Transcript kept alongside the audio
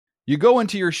You go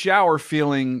into your shower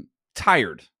feeling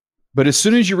tired, but as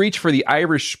soon as you reach for the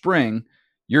Irish Spring,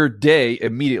 your day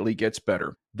immediately gets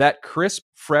better. That crisp,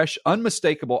 fresh,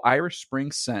 unmistakable Irish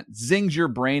Spring scent zings your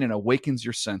brain and awakens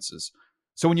your senses.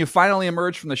 So when you finally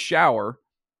emerge from the shower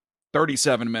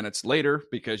 37 minutes later,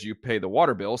 because you pay the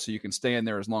water bill so you can stay in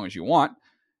there as long as you want,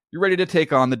 you're ready to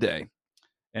take on the day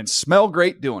and smell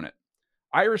great doing it.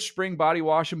 Irish Spring Body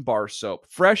Wash and Bar Soap.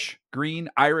 Fresh, green,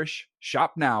 Irish.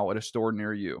 Shop now at a store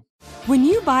near you. When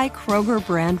you buy Kroger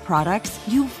brand products,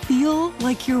 you feel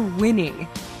like you're winning.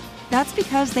 That's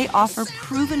because they offer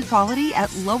proven quality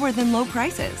at lower than low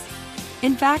prices.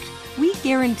 In fact, we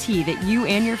guarantee that you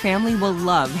and your family will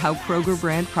love how Kroger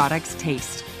brand products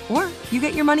taste, or you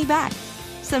get your money back.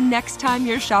 So next time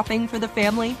you're shopping for the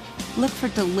family, look for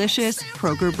delicious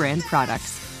Kroger brand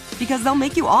products, because they'll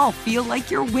make you all feel like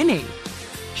you're winning.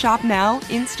 Shop now,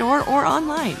 in-store, or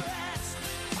online.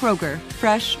 Kroger,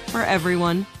 fresh for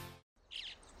everyone.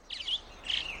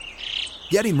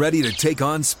 Getting ready to take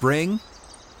on spring?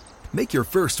 Make your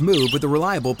first move with the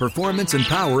reliable performance and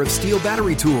power of Steel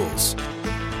battery tools.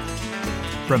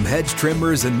 From hedge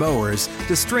trimmers and mowers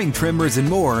to string trimmers and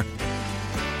more,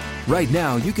 right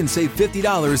now you can save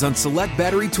 $50 on select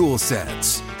battery tool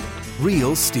sets.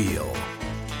 Real Steel.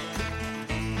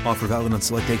 Offer valid on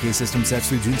select AK system sets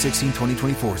through June 16,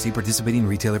 2024. See participating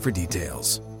retailer for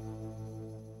details.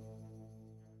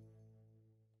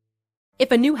 If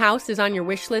a new house is on your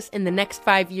wish list in the next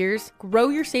 5 years, grow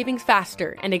your savings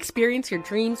faster and experience your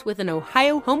dreams with an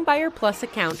Ohio Homebuyer Plus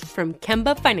account from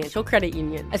Kemba Financial Credit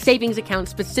Union. A savings account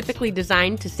specifically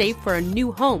designed to save for a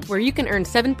new home, where you can earn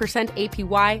 7%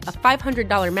 APY, a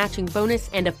 $500 matching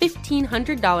bonus, and a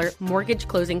 $1,500 mortgage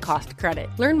closing cost credit.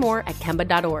 Learn more at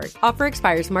Kemba.org. Offer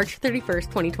expires March 31st,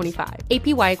 2025.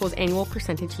 APY equals annual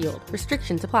percentage yield.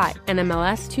 Restrictions apply.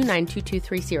 NMLS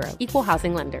 292230. Equal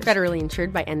housing lender. Federally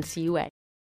insured by NCUA.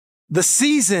 The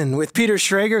Season with Peter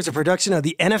Schrager is a production of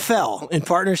the NFL in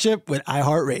partnership with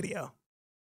iHeartRadio.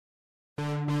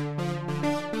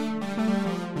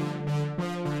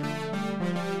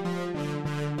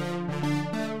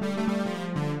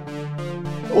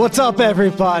 What's up,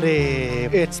 everybody?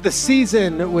 It's The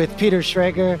Season with Peter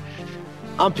Schrager.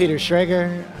 I'm Peter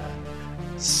Schrager.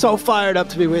 So fired up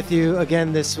to be with you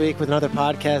again this week with another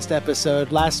podcast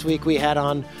episode. Last week we had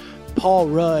on Paul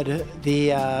Rudd,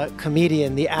 the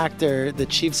comedian, the actor, the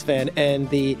Chiefs fan, and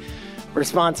the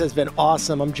response has been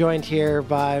awesome. I'm joined here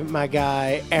by my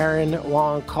guy, Aaron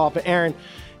Wong Kaufman. Aaron,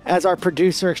 as our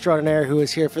producer extraordinaire who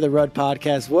is here for the Rudd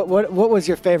podcast, what was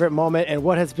your favorite moment, and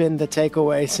what has been the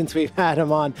takeaway since we've had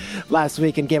him on last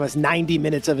week and gave us 90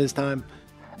 minutes of his time?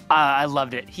 I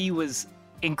loved it. He was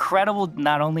incredible,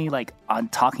 not only like on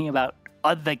talking about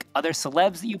other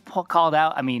celebs that you called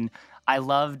out. I mean, I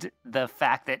loved the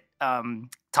fact that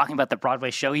talking about the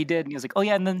Broadway show he did, and he was like, oh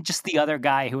yeah, and then just the other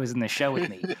guy who was in the show with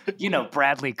me,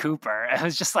 Bradley Cooper. It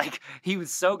was just like, he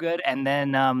was so good. And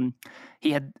then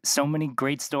he had so many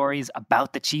great stories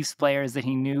about the Chiefs players that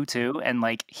he knew too, and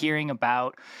like hearing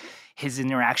about his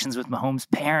interactions with Mahomes'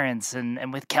 parents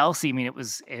and with Kelsey. I mean,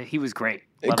 he was great.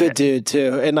 Loved Good it. dude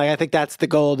too. And I think that's the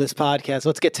goal of this podcast.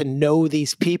 Let's get to know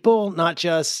these people, not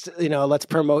just, let's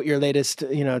promote your latest,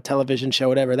 television show,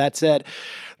 whatever. That said,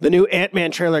 the new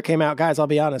Ant-Man trailer came out. Guys, I'll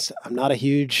be honest, I'm not a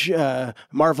huge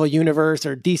Marvel Universe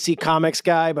or DC Comics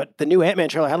guy, but the new Ant-Man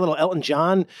trailer had a little Elton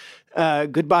John,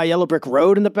 Goodbye Yellow Brick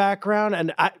Road in the background.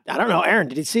 And I don't know, Aaron,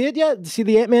 did you see it yet? Did you see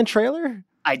the Ant-Man trailer?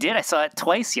 I did. I saw it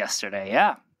twice yesterday.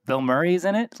 Yeah. Bill Murray's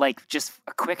in it. Like, just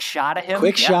a quick shot of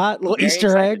him. Shot, little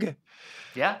Easter egg.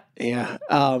 Yeah. Yeah.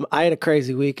 I had a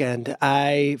crazy weekend.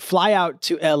 I fly out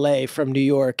to LA from New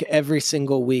York every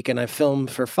single week, and I film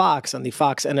for Fox on the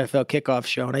Fox NFL Kickoff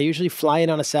Show. And I usually fly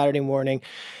in on a Saturday morning,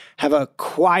 have a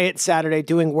quiet Saturday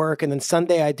doing work, and then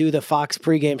Sunday I do the Fox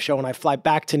pregame show, and I fly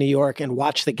back to New York and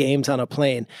watch the games on a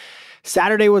plane.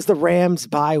 Saturday was the Rams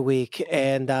bye week,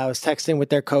 and I was texting with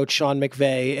their coach, Sean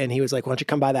McVay, and he was like, why don't you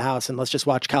come by the house and let's just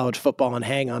watch college football and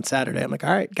hang on Saturday. I'm like,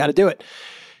 all right, got to do it.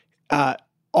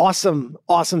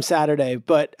 Awesome Saturday.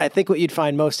 But I think what you'd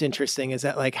find most interesting is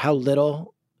that like how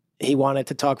little he wanted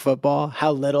to talk football,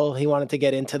 how little he wanted to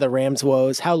get into the Rams'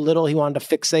 woes, how little he wanted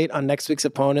to fixate on next week's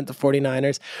opponent, the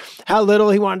 49ers, how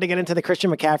little he wanted to get into the Christian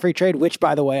McCaffrey trade, which,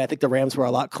 by the way, I think the Rams were a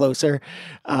lot closer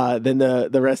than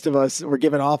the rest of us were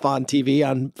given off on TV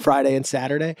on Friday and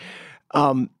Saturday.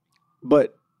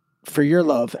 But for your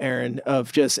love, Aaron,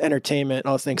 of just entertainment and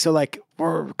all those things. So like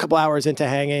we're a couple hours into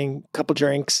hanging, couple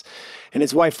drinks, and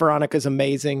his wife Veronica's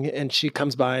amazing. And she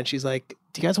comes by and she's like,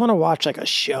 do you guys want to watch like a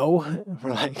show?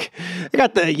 We're like, I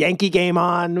got the Yankee game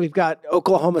on. We've got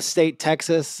Oklahoma State,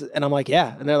 Texas. And I'm like,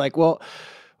 yeah. And they're like, well,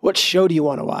 what show do you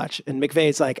want to watch? And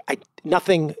McVay's like,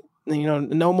 nothing,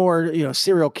 no more,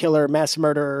 serial killer, mass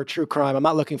murder, true crime. I'm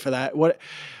not looking for that. I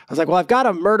was like, well, I've got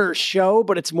a murder show,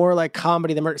 but it's more like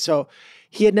comedy than murder. So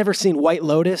he had never seen White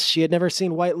Lotus. She had never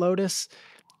seen White Lotus.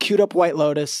 Queued up White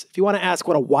Lotus. If you want to ask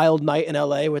what a wild night in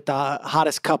LA with the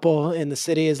hottest couple in the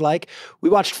city is like, we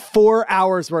watched 4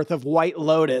 hours worth of White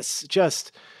Lotus.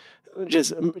 Just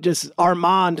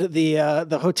Armand,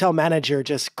 the hotel manager,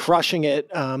 just crushing it.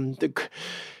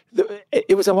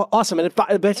 It was awesome. And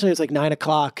eventually it was like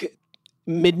 9:00,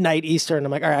 midnight Eastern.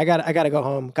 I'm like, all right, I got to go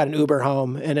home. Got an Uber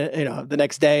home. And the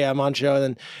next day I'm on show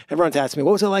and everyone's asking me,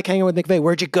 what was it like hanging with McVay?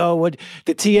 Where'd you go?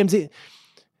 The TMZ?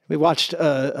 We watched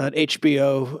an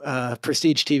HBO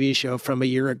prestige TV show from a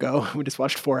year ago. We just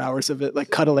watched 4 hours of it, like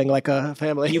cuddling like a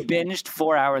family. You binged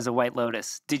 4 hours of White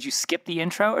Lotus. Did you skip the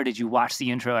intro or did you watch the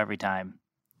intro every time?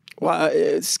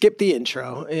 Well, skip the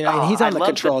intro. He's on the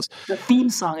controls. The theme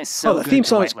song is so good. The theme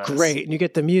song is great, and you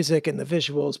get the music and the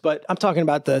visuals. But I'm talking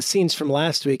about the scenes from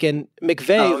last week. And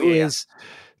McVay, who is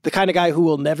the kind of guy who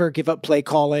will never give up play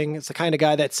calling. It's the kind of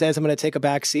guy that says, I'm going to take a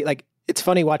back seat. Like, it's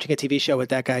funny watching a TV show with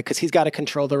that guy because he's got to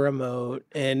control the remote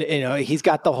and, he's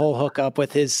got the whole hookup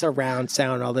with his surround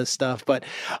sound and all this stuff. But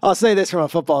I'll say this from a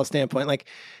football standpoint, like,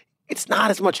 it's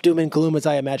not as much doom and gloom as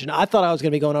I imagined. I thought I was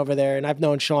going to be going over there, and I've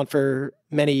known Sean for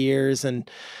many years, and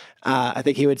I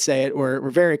think he would say it. We're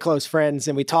very close friends,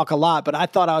 and we talk a lot, but I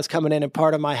thought I was coming in, and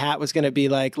part of my hat was going to be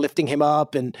like lifting him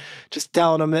up and just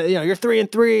telling him, you're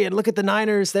 3-3, and look at the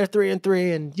Niners, they're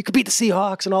 3-3, and you could beat the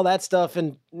Seahawks and all that stuff.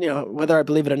 And, whether I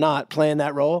believe it or not, playing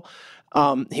that role.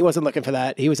 He wasn't looking for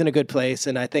that. He was in a good place.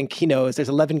 And I think he knows there's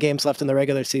 11 games left in the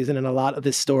regular season and a lot of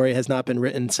this story has not been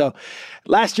written. So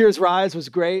last year's rise was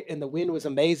great and the win was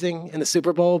amazing in the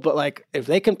Super Bowl. But like, if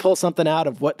they can pull something out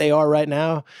of what they are right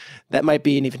now, that might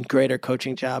be an even greater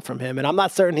coaching job from him. And I'm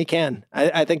not certain he can.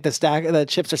 I think the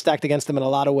chips are stacked against him in a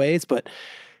lot of ways. But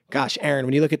gosh, Aaron,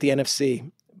 when you look at the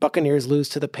NFC, Buccaneers lose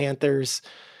to the Panthers.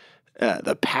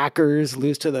 The Packers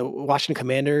lose to the Washington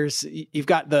Commanders. You've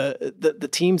got the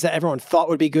teams that everyone thought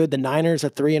would be good. The Niners are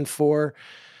 3-4.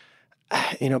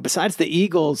 Besides the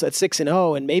Eagles at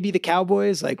 6-0 and maybe the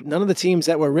Cowboys, like none of the teams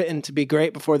that were written to be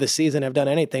great before the season have done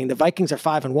anything. The Vikings are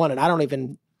 5-1, and I don't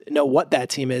even know what that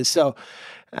team is. So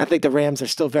I think the Rams are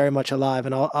still very much alive,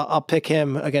 and I'll pick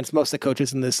him against most of the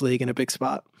coaches in this league in a big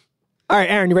spot. All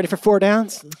right, Aaron, you ready for 4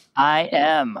 downs? I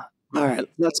am. All right,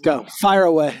 let's go. Fire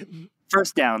away.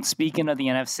 First down, speaking of the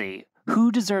NFC,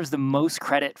 who deserves the most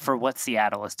credit for what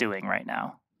Seattle is doing right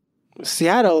now?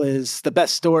 Seattle is the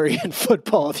best story in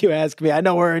football, if you ask me. I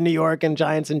know we're in New York and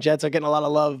Giants and Jets are getting a lot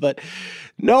of love, but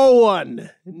no one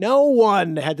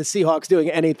had the Seahawks doing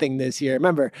anything this year.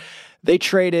 Remember, they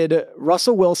traded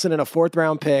Russell Wilson in a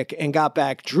 4th-round pick and got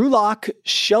back Drew Lock,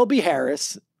 Shelby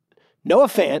Harris, Noah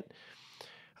Fant,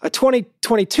 a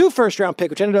 2022 first-round pick,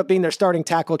 which ended up being their starting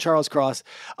tackle, Charles Cross,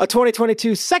 a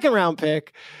 2022 second-round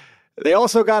pick. They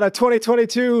also got a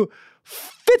 2022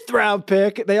 5th-round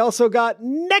pick. They also got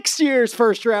next year's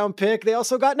first-round pick. They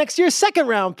also got next year's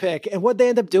second-round pick. And what they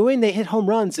end up doing, they hit home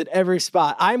runs at every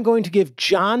spot. I'm going to give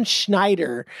John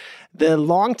Schneider, the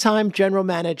longtime general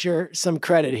manager, some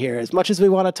credit here. As much as we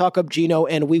want to talk up Geno,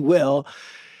 and we will,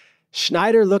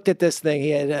 Schneider looked at this thing.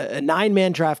 He had a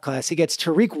 9-man draft class. He gets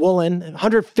Tariq Woolen,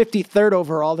 153rd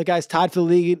overall. The guy's tied for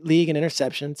the league in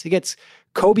interceptions. He gets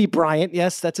Kobe Bryant.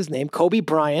 Yes, that's his name. Kobe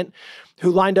Bryant, who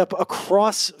lined up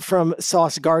across from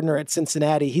Sauce Gardner at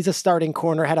Cincinnati. He's a starting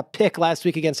corner, had a pick last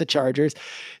week against the Chargers.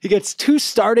 He gets 2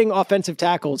 starting offensive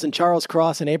tackles in Charles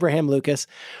Cross and Abraham Lucas.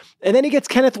 And then he gets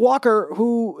Kenneth Walker,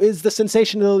 who is the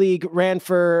sensation of the league, ran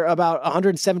for about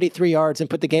 173 yards and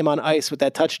put the game on ice with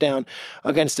that touchdown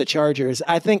against the Chargers.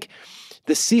 I think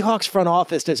the Seahawks front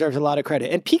office deserves a lot of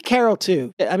credit. And Pete Carroll,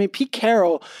 too. I mean, Pete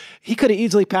Carroll, he could have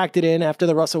easily packed it in after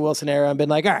the Russell Wilson era and been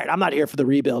like, all right, I'm not here for the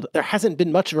rebuild. There hasn't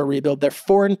been much of a rebuild. They're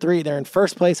 4-3. They're in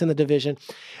first place in the division.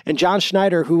 And John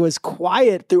Schneider, who was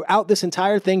quiet throughout this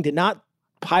entire thing, did not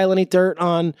pile any dirt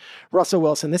on Russell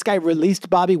Wilson. This guy released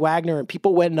Bobby Wagner and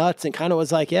people went nuts and kind of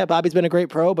was like, yeah, Bobby's been a great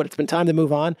pro, but it's been time to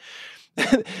move on.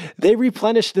 They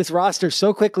replenished this roster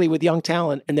so quickly with young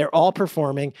talent and they're all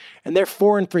performing and they're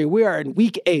 4-3. We are in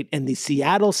week 8 and the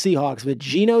Seattle Seahawks with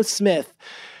Geno Smith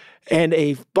and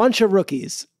a bunch of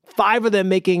rookies, 5 of them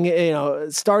making,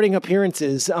 starting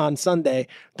appearances on Sunday.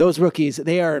 Those rookies,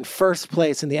 they are in first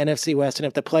place in the NFC West. And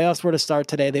if the playoffs were to start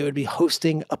today, they would be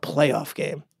hosting a playoff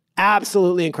game.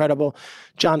 Absolutely incredible.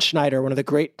 John Schneider, one of the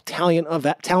great talent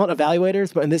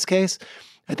evaluators, but in this case,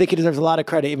 I think he deserves a lot of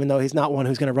credit, even though he's not one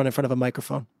who's going to run in front of a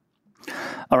microphone.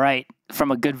 All right. From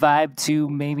a good vibe to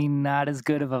maybe not as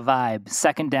good of a vibe.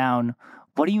 Second down,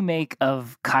 what do you make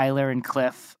of Kyler and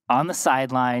Cliff on the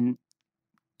sideline,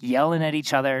 yelling at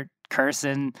each other,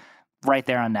 cursing, right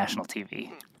there on national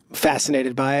TV?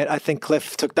 Fascinated by it. I think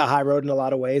Cliff took the high road in a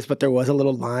lot of ways, but there was a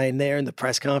little line there in the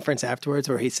press conference afterwards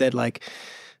where he said, like,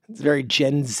 it's very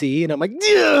Gen Z. And I'm like,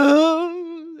 yeah,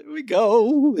 there we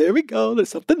go. There we go. There's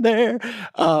something there.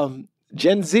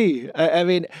 Gen Z. I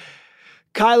mean,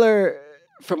 Kyler,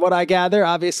 from what I gather,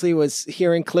 obviously was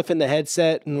hearing Cliff in the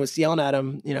headset and was yelling at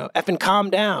him, effing calm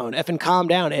down, effing calm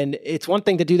down. And it's one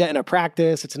thing to do that in a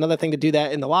practice. It's another thing to do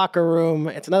that in the locker room.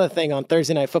 It's another thing on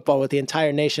Thursday Night Football with the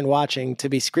entire nation watching to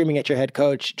be screaming at your head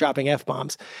coach, dropping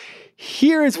F-bombs.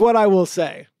 Here's what I will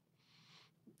say.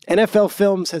 NFL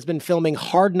Films has been filming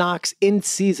Hard Knocks in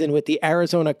season with the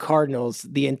Arizona Cardinals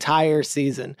the entire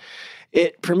season.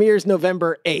 It premieres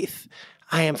November 8th.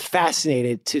 I am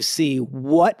fascinated to see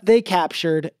what they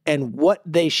captured and what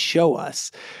they show us.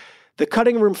 The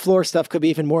cutting room floor stuff could be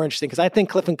even more interesting because I think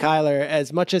Cliff and Kyler,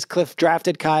 as much as Cliff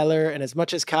drafted Kyler and as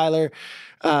much as Kyler,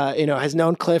 has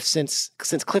known Cliff since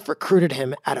Cliff recruited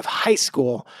him out of high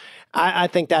school, I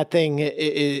think that thing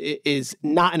is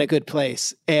not in a good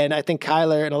place. And I think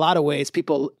Kyler, in a lot of ways,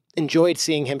 people enjoyed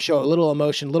seeing him show a little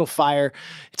emotion, a little fire.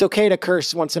 It's okay to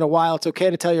curse once in a while. It's okay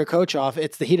to tell your coach off.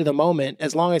 It's the heat of the moment,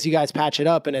 as long as you guys patch it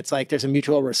up and it's like there's a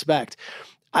mutual respect.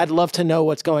 I'd love to know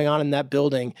what's going on in that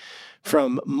building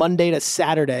from Monday to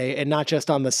Saturday and not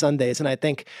just on the Sundays. And I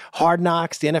think Hard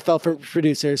Knocks, the NFL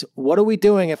producers, what are we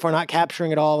doing if we're not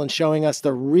capturing it all and showing us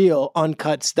the real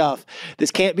uncut stuff?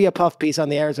 This can't be a puff piece on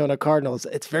the Arizona Cardinals.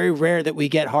 It's very rare that we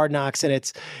get Hard Knocks and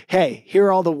it's, hey, here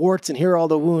are all the warts and here are all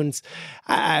the wounds.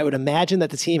 I would imagine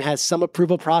that the team has some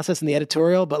approval process in the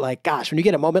editorial, but like, gosh, when you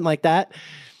get a moment like that,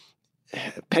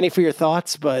 penny for your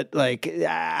thoughts, but like,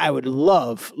 I would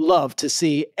love to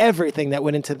see everything that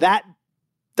went into that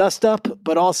dust up,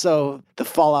 but also the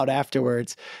fallout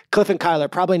afterwards. Cliff and Kyler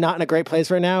probably not in a great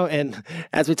place right now. And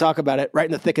as we talk about it, right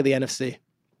in the thick of the NFC.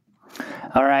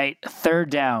 All right. Third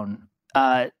down.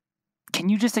 Can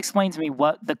you just explain to me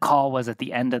what the call was at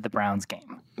the end of the Browns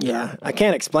game? Yeah, I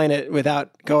can't explain it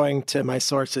without going to my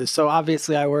sources. So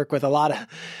obviously I work with a lot of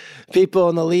people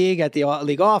in the league at the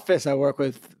league office. I work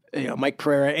with Mike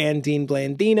Pereira and Dean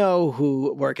Blandino,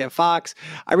 who work at Fox.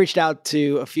 I reached out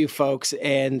to a few folks,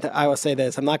 and I will say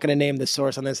this. I'm not going to name the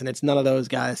source on this, and it's none of those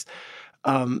guys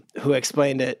who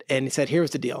explained it. And he said,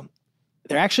 here's the deal.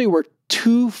 There actually were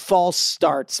 2 false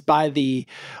starts by the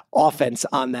offense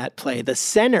on that play. The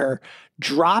center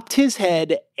dropped his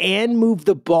head and moved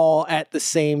the ball at the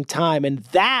same time, and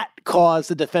that caused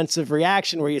the defensive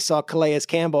reaction where you saw Calais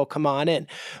Campbell come on in.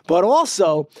 But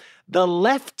also, the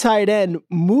left tight end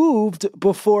moved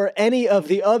before any of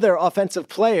the other offensive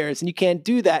players, and you can't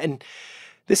do that. And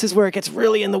this is where it gets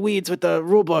really in the weeds with the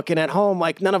rule book, and at home,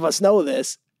 like, none of us know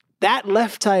this. That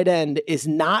left tight end is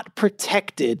not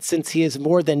protected since he is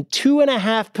more than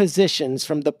 2.5 positions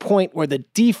from the point where the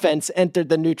defense entered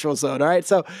the neutral zone. All right,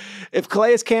 so if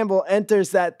Calais Campbell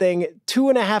enters that thing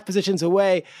 2.5 positions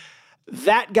away,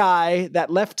 that guy, that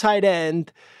left tight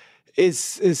end,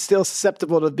 is still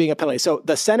susceptible to being a penalty. So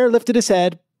the center lifted his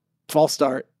head, false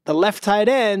start. The left tight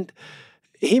end,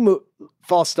 he moved,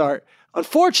 false start.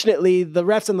 Unfortunately, the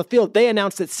refs on the field, they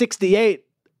announced at 68,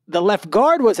 the left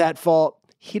guard was at fault.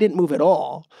 He didn't move at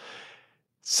all.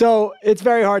 So it's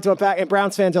very hard to unpack. And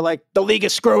Browns fans are like, the league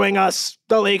is screwing us.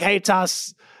 The league hates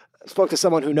us. I spoke to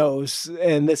someone who knows,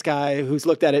 and this guy who's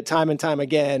looked at it time and time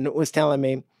again was telling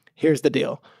me, here's the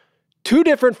deal. 2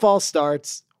 different false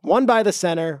starts. One by the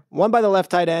center, one by the left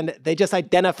tight end. They just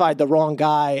identified the wrong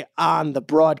guy on the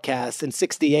broadcast, and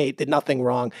 68 did nothing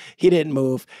wrong. He didn't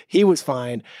move. He was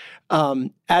fine.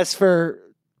 As for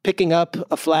picking up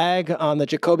a flag on the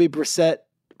Jacoby Brissett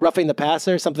roughing the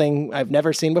passer, something I've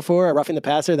never seen before, a roughing the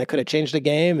passer that could have changed the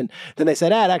game, and then they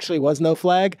said, it actually was no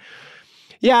flag.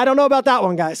 Yeah, I don't know about that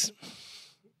one, guys.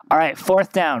 All right,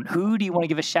 4th down. Who do you want to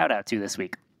give a shout out to this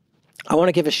week? I want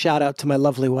to give a shout out to my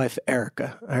lovely wife,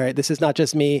 Erica. All right. This is not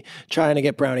just me trying to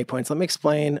get brownie points. Let me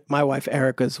explain my wife,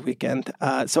 Erica's weekend.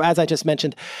 So as I just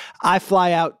mentioned, I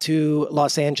fly out to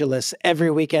Los Angeles every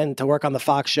weekend to work on the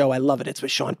Fox show. I love it. It's with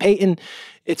Sean Payton.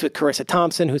 It's with Carissa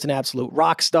Thompson, who's an absolute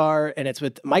rock star. And it's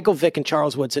with Michael Vick and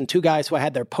Charles Woodson, 2 guys who I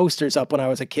had their posters up when I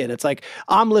was a kid. It's like,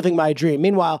 I'm living my dream.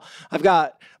 Meanwhile, I've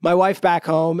got my wife back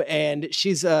home, and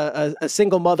she's a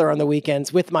single mother on the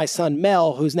weekends with my son,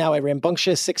 Mel, who's now a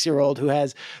rambunctious 6-year-old who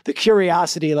has the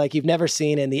curiosity like you've never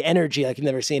seen and the energy like you've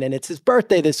never seen. And it's his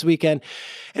birthday this weekend.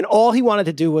 And all he wanted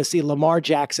to do was see Lamar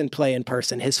Jackson play in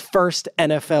person, his first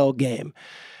NFL game.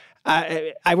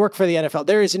 I work for the NFL.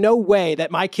 There is no way that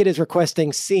my kid is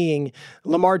requesting seeing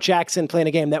Lamar Jackson play in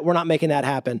a game that we're not making that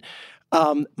happen.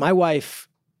 My wife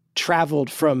traveled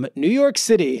from New York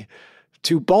City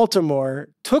to Baltimore,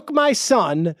 took my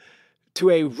son to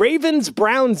a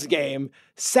Ravens-Browns game,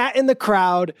 sat in the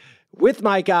crowd with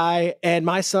my guy, and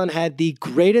my son had the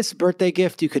greatest birthday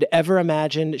gift you could ever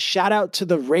imagine. Shout out to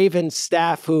the Ravens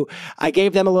staff who I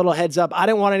gave them a little heads up. I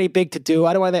didn't want any big to do.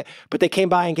 I don't want that, but they came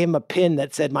by and gave him a pin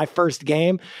that said my first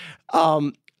game.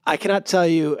 I cannot tell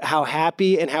you how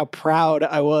happy and how proud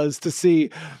I was to see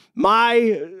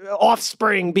my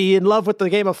offspring be in love with the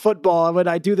game of football. And when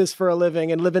I do this for a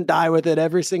living and live and die with it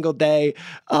every single day,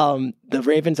 the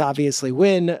Ravens obviously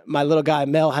win. My little guy,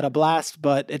 Mel, had a blast,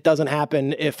 but it doesn't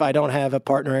happen if I don't have a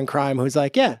partner in crime who's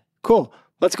like, yeah, cool.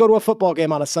 Let's go to a football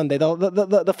game on a Sunday.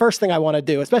 The first thing I want to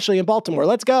do, especially in Baltimore,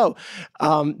 let's go.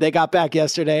 They got back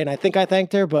yesterday, and I think I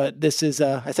thanked her, but this is,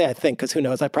 I say I think because who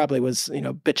knows? I probably was,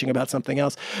 bitching about something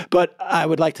else. But I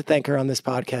would like to thank her on this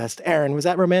podcast. Aaron, was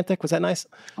that romantic? Was that nice?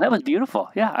 That was beautiful.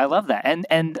 Yeah, I love that.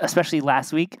 And especially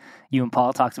last week, you and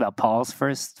Paul talked about Paul's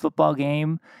first football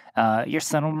game. Your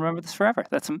son will remember this forever.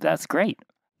 That's great.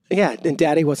 Yeah, and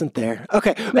Daddy wasn't there.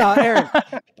 Okay, now Aaron,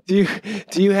 do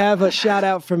you have a shout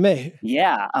out for me?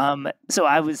 Yeah. So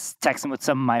I was texting with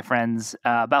some of my friends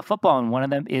about football, and one of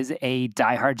them is a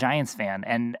diehard Giants fan,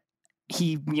 and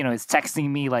he, is texting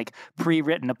me like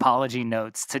pre-written apology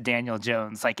notes to Daniel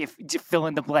Jones, like if fill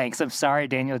in the blanks. I'm sorry,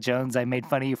 Daniel Jones, I made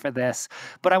fun of you for this,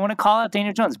 but I want to call out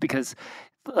Daniel Jones because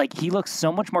like he looks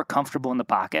so much more comfortable in the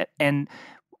pocket, and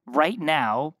right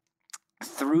now,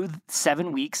 through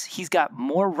 7 weeks, he's got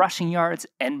more rushing yards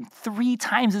and 3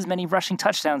 times as many rushing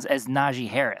touchdowns as Najee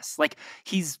Harris. Like,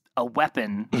 he's a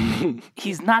weapon.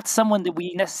 He's not someone that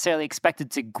we necessarily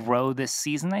expected to grow this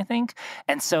season, I think.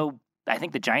 And so I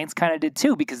think the Giants kind of did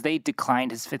too, because they declined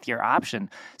his 5th-year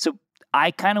option. So I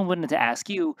kind of wanted to ask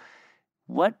you,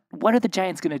 what are the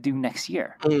Giants going to do next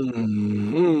year?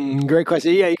 Great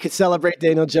question. Yeah, you could celebrate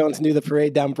Daniel Jones and do the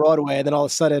parade down Broadway, and then all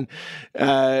of a sudden,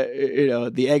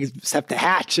 the eggs have to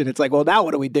hatch, and it's like, well, now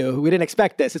what do? We didn't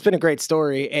expect this. It's been a great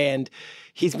story, and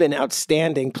he's been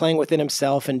outstanding, playing within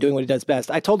himself and doing what he does best.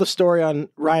 I told a story on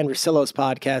Ryan Russillo's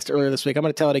podcast earlier this week. I'm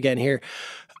going to tell it again here.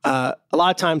 A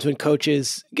lot of times when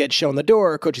coaches get shown the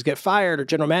door, or coaches get fired, or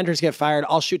general managers get fired,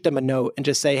 I'll shoot them a note and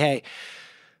just say, hey,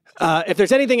 if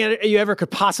there's anything you ever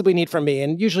could possibly need from me,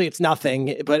 and usually it's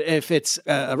nothing, but if it's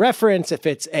a reference, if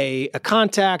it's a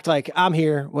contact, like I'm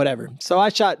here, whatever. So I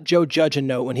shot Joe Judge a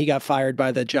note when he got fired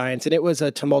by the Giants, and it was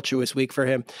a tumultuous week for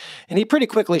him. And he pretty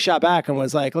quickly shot back and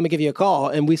was like, let me give you a call.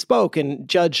 And we spoke, and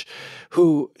Judge,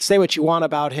 who say what you want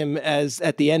about him as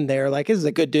at the end there, like, this is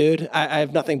a good dude. I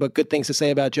have nothing but good things to say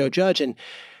about Joe Judge. And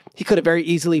he could have very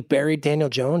easily buried Daniel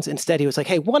Jones. Instead, he was like,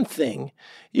 hey, one thing,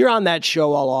 you're on that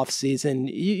show all off season.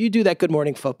 You do that Good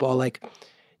Morning Football. Like,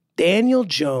 Daniel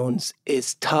Jones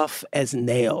is tough as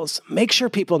nails. Make sure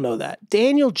people know that.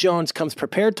 Daniel Jones comes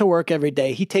prepared to work every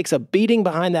day. He takes a beating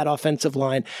behind that offensive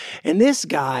line. And this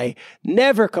guy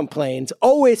never complains,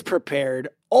 always prepared,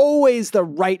 always the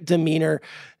right demeanor,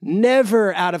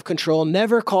 never out of control,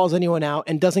 never calls anyone out,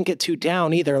 and doesn't get too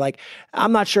down either. Like,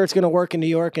 I'm not sure it's going to work in New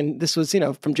York. And this was,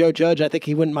 from Joe Judge, I think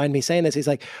he wouldn't mind me saying this. He's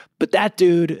like, but that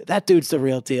dude's the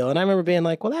real deal. And I remember being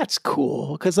like, well, that's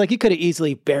cool. Because like, you could have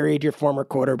easily buried your former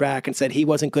quarterback and said he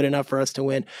wasn't good enough for us to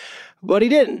win, but he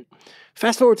didn't.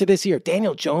 Fast forward to this year,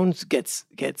 Daniel Jones gets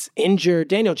injured.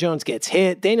 Daniel Jones gets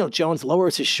hit. Daniel Jones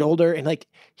lowers his shoulder, and like,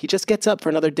 he just gets up for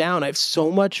another down. I have so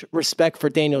much respect for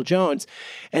Daniel Jones.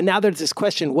 And now there's this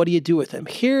question, what do you do with him?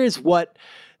 Here's what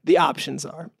the options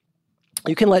are.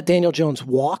 You can let Daniel Jones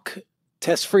walk,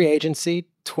 test free agency,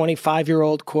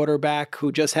 25-year-old quarterback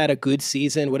who just had a good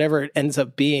season, whatever it ends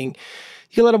up being.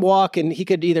 You can let him walk, and he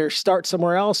could either start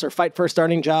somewhere else or fight for a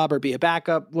starting job or be a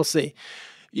backup. We'll see.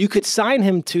 You could sign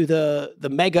him to the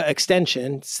mega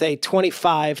extension, say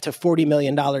 $25 to $40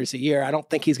 million a year. I don't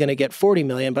think he's going to get $40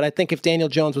 million, but I think if Daniel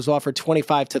Jones was offered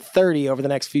 25 to 30 over the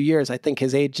next few years, I think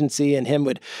his agency and him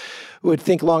would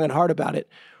think long and hard about it.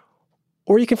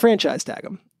 Or you can franchise tag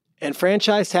him. And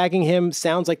franchise tagging him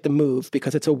sounds like the move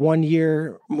because it's a 1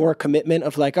 year more commitment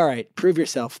of like, all right, prove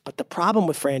yourself. But the problem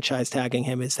with franchise tagging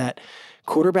him is that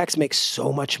quarterbacks make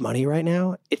so much money right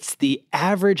now. It's the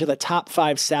average of the top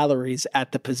 5 salaries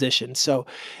at the position. So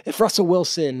if Russell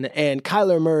Wilson and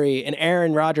Kyler Murray and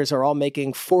Aaron Rodgers are all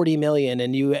making $40 million,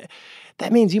 and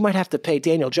that means you might have to pay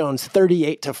Daniel Jones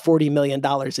 $38 to $40 million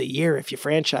a year if you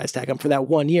franchise tag him for that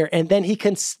 1 year. And then he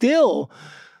can still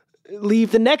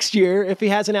leave the next year if he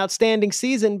has an outstanding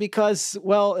season because,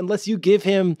 well, unless you give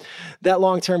him that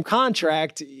long-term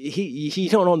contract, he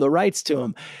don't own the rights to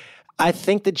him. I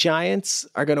think the Giants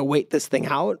are going to wait this thing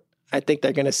out. I think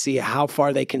they're going to see how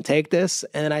far they can take this.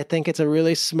 And I think it's a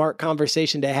really smart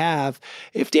conversation to have.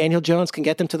 If Daniel Jones can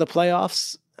get them to the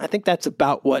playoffs, I think that's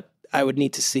about what I would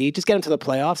need to see. Just get him to the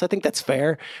playoffs. I think that's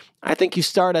fair. I think you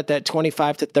start at that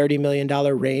 $25 to $30 million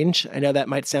range. I know that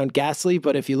might sound ghastly,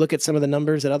 but if you look at some of the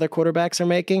numbers that other quarterbacks are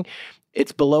making,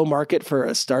 it's below market for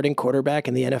a starting quarterback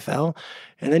in the NFL.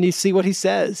 And then you see what he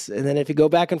says. And then if you go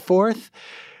back and forth,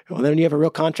 well, then you have a real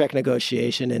contract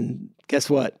negotiation. And guess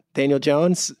what? Daniel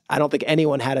Jones, I don't think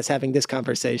anyone had us having this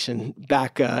conversation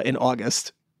back in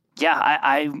August. Yeah,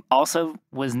 I also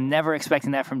was never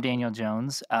expecting that from Daniel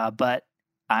Jones, but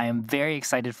I am very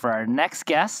excited for our next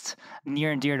guest,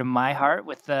 near and dear to my heart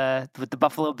with the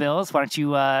Buffalo Bills. Why don't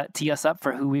you tee us up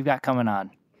for who we've got coming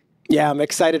on? Yeah, I'm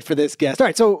excited for this guest. All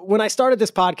right, so when I started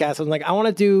this podcast, I was like, I want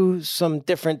to do some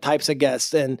different types of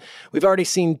guests, and we've already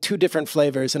seen two different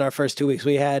flavors in our first 2 weeks.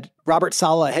 We had Robert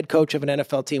Saleh, head coach of an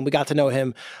NFL team. We got to know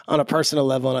him on a personal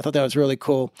level, and I thought that was really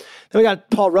cool. Then we got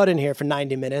Paul Rudd in here for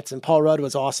 90 minutes, and Paul Rudd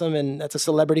was awesome, and that's a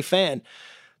celebrity fan.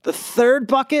 The third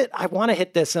bucket, I want to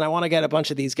hit this, and I want to get a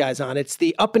bunch of these guys on. It's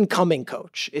the up-and-coming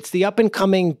coach. It's the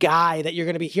up-and-coming guy that you're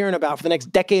going to be hearing about for the next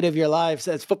decade of your lives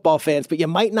as football fans, but you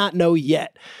might not know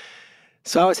yet.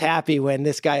 So I was happy when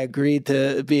this guy agreed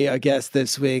to be a guest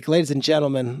this week. Ladies and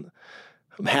gentlemen,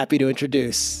 I'm happy to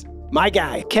introduce my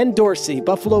guy, Ken Dorsey,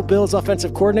 Buffalo Bills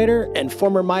offensive coordinator and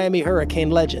former Miami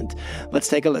Hurricane legend. Let's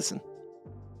take a listen.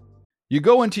 You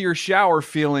go into your shower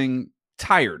feeling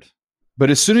tired,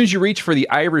 but as soon as you reach for the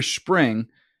Irish Spring,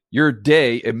 your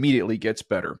day immediately gets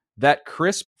better. That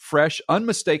crisp, fresh,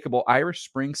 unmistakable Irish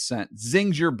Spring scent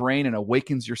zings your brain and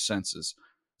awakens your senses.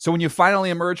 So when you finally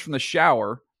emerge from the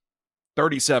shower,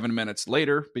 37 minutes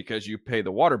later, because you pay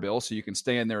the water bill so you can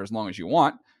stay in there as long as you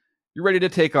want, you're ready to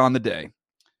take on the day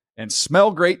and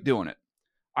smell great doing it.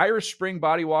 Irish Spring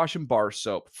Body Wash and Bar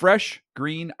Soap. Fresh,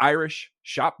 green, Irish.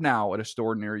 Shop now at a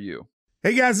store near you.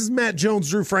 Hey guys, this is Matt Jones,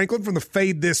 Drew Franklin from the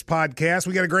Fade This podcast.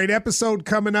 We got a great episode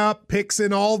coming up. Picks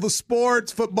in all the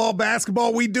sports, football,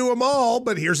 basketball, we do them all.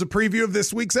 But here's a preview of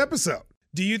this week's episode.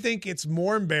 Do you think it's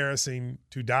more embarrassing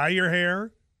to dye your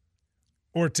hair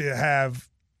or to have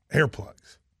hair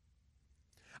plugs?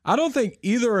 I don't think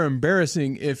either are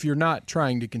embarrassing if you're not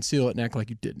trying to conceal it and act like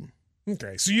you didn't.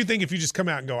 Okay, so you think if you just come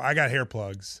out and go, I got hair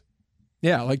plugs.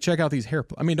 Yeah, like check out these hair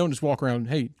plugs. I mean, don't just walk around,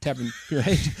 hey, tapping,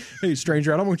 hey,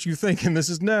 stranger, I don't want you thinking this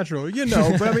is natural,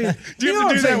 but I mean. Do you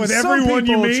have to do that with everyone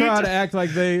you meet? Some people try to act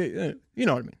like they, you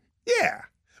know what I mean. Yeah,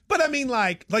 but I mean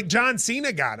like John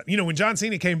Cena got it. You know, when John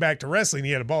Cena came back to wrestling,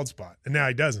 he had a bald spot, and now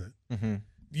he doesn't. Mm-hmm.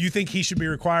 You think he should be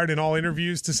required in all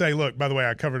interviews to say, look, by the way,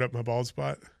 I covered up my bald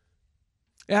spot?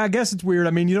 Yeah, I guess it's weird.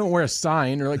 I mean, you don't wear a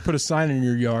sign or like put a sign in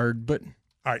your yard, but.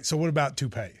 All right, so what about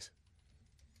toupees?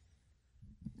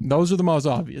 Those are the most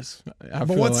obvious. But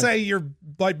let's say you're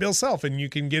like Bill Self and you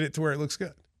can get it to where it looks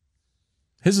good.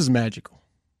 His is magical.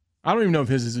 I don't even know if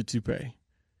his is a toupee.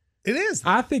 It is.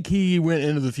 I think he went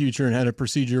into the future and had a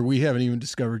procedure we haven't even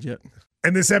discovered yet.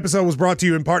 And this episode was brought to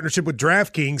you in partnership with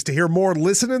DraftKings. To hear more,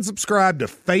 listen and subscribe to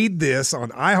Fade This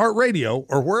on iHeartRadio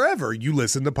or wherever you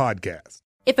listen to podcasts.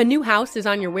 If a new house is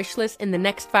on your wish list in the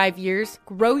next 5 years,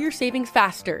 grow your savings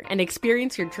faster and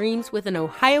experience your dreams with an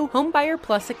Ohio Homebuyer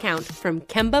Plus account from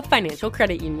Kemba Financial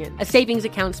Credit Union. A savings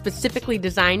account specifically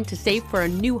designed to save for a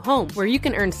new home where you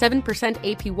can earn 7%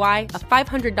 APY,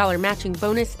 a $500 matching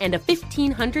bonus, and a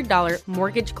 $1,500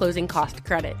 mortgage closing cost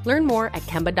credit. Learn more at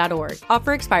Kemba.org.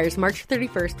 Offer expires March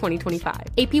 31st, 2025.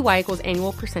 APY equals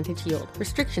annual percentage yield.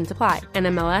 Restrictions apply.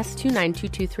 NMLS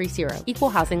 292230.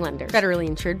 Equal housing lender. Federally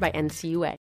insured by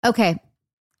NCUA. Okay.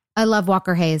 I love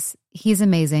Walker Hayes. He's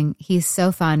amazing. He's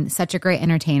so fun, such a great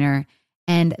entertainer.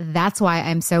 And that's why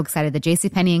I'm so excited that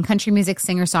JCPenney and country music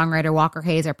singer-songwriter Walker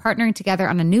Hayes are partnering together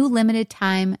on a new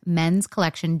limited-time men's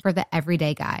collection for the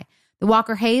everyday guy. The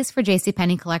Walker Hayes for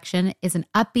JCPenney collection is an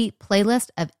upbeat playlist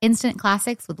of instant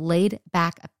classics with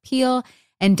laid-back appeal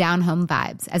and down-home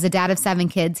vibes. As a dad of 7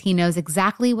 kids, he knows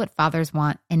exactly what fathers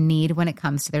want and need when it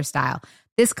comes to their style.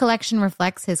 This collection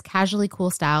reflects his casually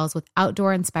cool styles with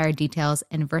outdoor-inspired details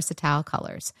and versatile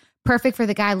colors. Perfect for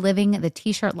the guy living the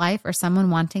t-shirt life or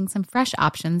someone wanting some fresh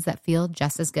options that feel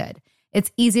just as good.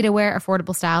 It's easy to wear,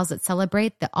 affordable styles that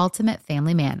celebrate the ultimate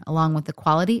family man, along with the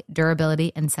quality,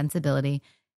 durability, and sensibility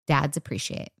dads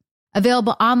appreciate.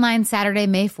 Available online Saturday,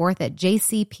 May 4th at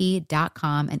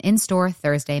jcp.com and in-store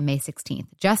Thursday, May 16th,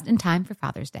 just in time for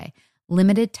Father's Day.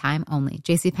 Limited time only.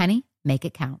 JCPenney, make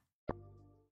it count.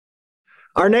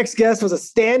 Our next guest was a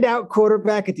standout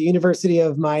quarterback at the University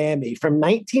of Miami. From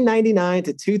 1999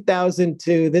 to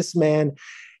 2002, this man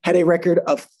had a record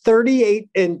of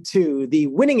 38-2, the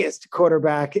winningest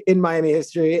quarterback in Miami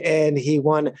history, and he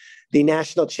won the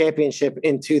national championship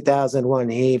in 2001.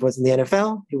 He was in the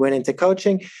NFL, he went into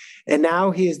coaching, and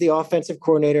now he is the offensive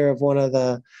coordinator of one of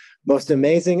the most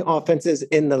amazing offenses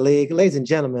in the league. Ladies and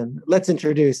gentlemen, let's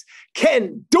introduce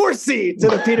Ken Dorsey to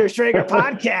the Peter Schrager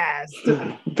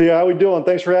podcast. Peter, how we doing?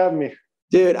 Thanks for having me.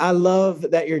 Dude, I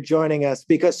love that you're joining us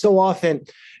because so often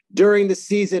during the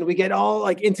season, we get all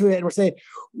like into it and we're saying,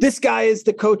 this guy is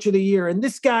the coach of the year and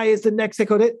this guy is the next head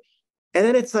coach. And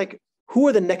then it's like, who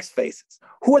are the next faces?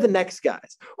 Who are the next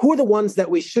guys? Who are the ones that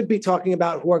we should be talking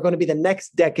about who are going to be the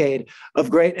next decade of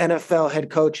great NFL head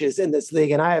coaches in this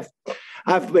league? And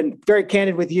I've been very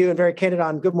candid with you and very candid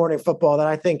on Good Morning Football that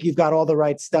I think you've got all the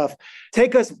right stuff.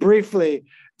 Take us briefly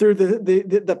through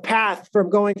the path from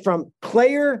going from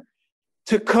player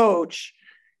to coach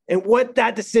and what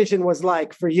that decision was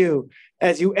like for you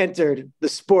as you entered the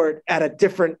sport at a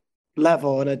different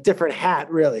level and a different hat,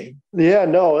 really. Yeah,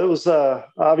 no, it was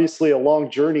obviously a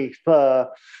long journey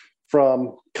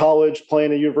from college,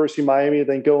 playing at University of Miami,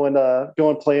 then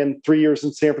going playing 3 years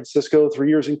in San Francisco, 3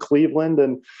 years in Cleveland.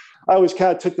 And I always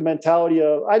kind of took the mentality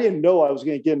of, I didn't know I was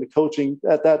going to get into coaching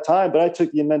at that time, but I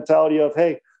took the mentality of,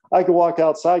 hey, I could walk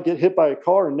outside, get hit by a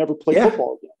car and never play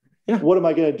football again. Yeah. What am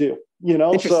I going to do?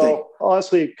 So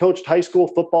honestly, coached high school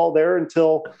football there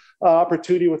until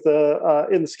opportunity with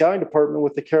in the scouting department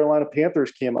with the Carolina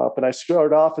Panthers came up. And I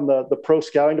started off in the pro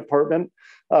scouting department,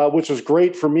 which was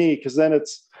great for me because then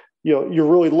it's, you're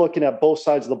really looking at both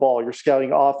sides of the ball. You're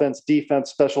scouting offense,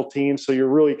 defense, special teams. So you're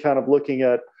really kind of looking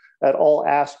at all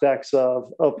aspects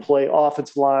of play,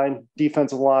 offensive line,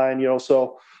 defensive line,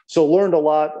 So learned a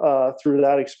lot through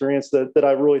that experience that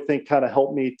I really think kind of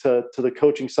helped me to the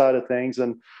coaching side of things,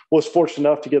 and was fortunate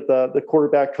enough to get the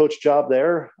quarterback coach job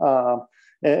there.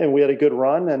 And we had a good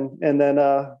run, and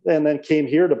then came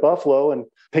here to Buffalo and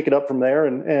pick it up from there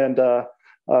and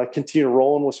continue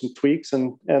rolling with some tweaks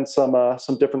and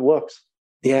some different looks.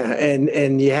 Yeah,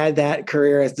 and you had that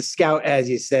career as the scout, as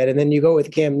you said, and then you go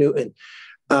with Cam Newton.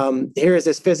 Here is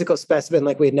this physical specimen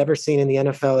like we had never seen in the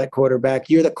NFL at quarterback.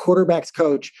 You're the quarterback's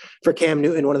coach for Cam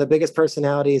Newton, one of the biggest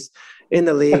personalities in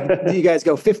the league. You guys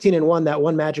go 15-1 that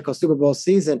one magical Super Bowl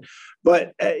season.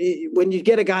 But when you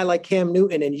get a guy like Cam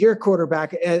Newton and your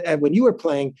quarterback, when you were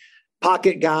playing,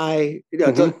 pocket guy,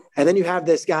 and then you have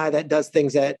this guy that does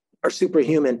things that are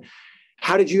superhuman.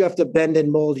 How did you have to bend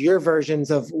and mold your versions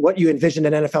of what you envisioned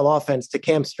an NFL offense to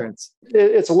Cam's strengths?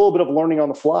 It's a little bit of learning on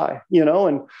the fly,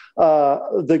 and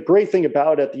the great thing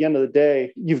about it, at the end of the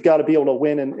day, you've got to be able to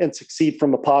win and succeed from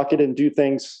the pocket and do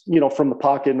things, from the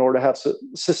pocket in order to have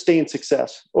sustained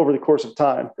success over the course of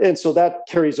time. And so that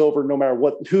carries over no matter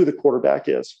who the quarterback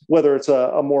is, whether it's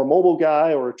a more mobile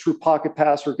guy or a true pocket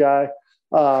passer guy.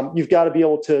 You've got to be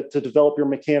able to develop your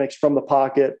mechanics from the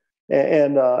pocket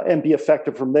and be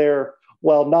effective from there,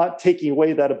 while not taking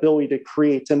away that ability to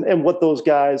create and what those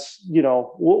guys,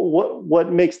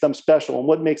 what makes them special and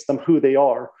what makes them who they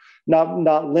are,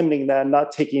 not limiting that,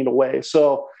 not taking it away.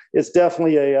 So it's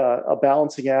definitely a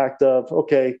balancing act of,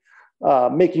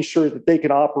 making sure that they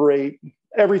can operate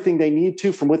everything they need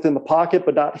to from within the pocket,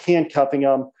 but not handcuffing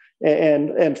them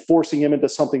and forcing them into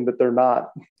something that they're not.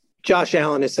 Josh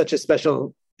Allen is such a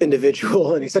special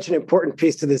individual and he's such an important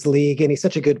piece to this league and he's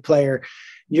such a good player.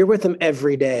 You're with him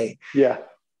every day. Yeah.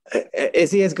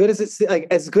 Is he as good as it's like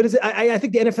as good as I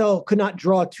think the NFL could not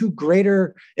draw two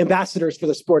greater ambassadors for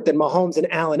the sport than Mahomes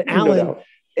and Allen. Allen,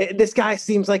 this guy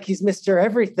seems like he's Mr.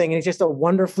 Everything and he's just a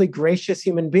wonderfully gracious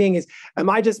human being. Am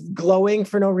I just glowing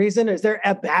for no reason? Is there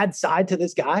a bad side to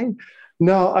this guy?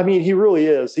 No, I mean, he really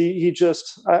is.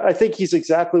 I think he's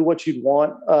exactly what you'd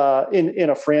want in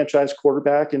a franchise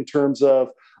quarterback in terms of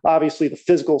obviously the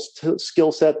physical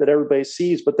skill set that everybody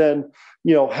sees, but then,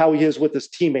 how he is with his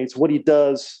teammates, what he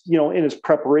does, in his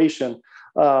preparation,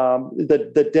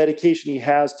 the dedication he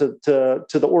has to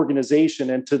the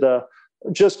organization and to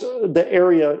the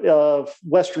area of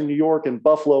Western New York and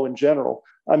Buffalo in general.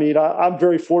 I mean, I'm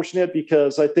very fortunate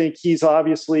because I think he's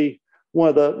obviously one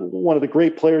of the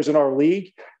great players in our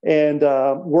league, and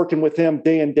working with him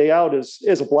day in, day out is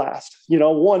a blast.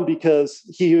 One, because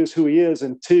he is who he is,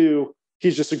 and two,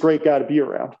 he's just a great guy to be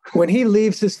around. When he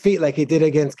leaves his feet like he did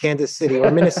against Kansas City or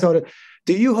Minnesota,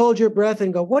 do you hold your breath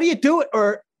and go, "What are you doing?"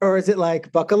 Or is it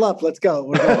like, "Buckle up, let's go"?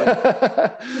 We're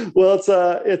going. Well,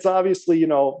 it's obviously,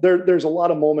 there's a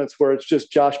lot of moments where it's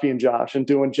just Josh being Josh and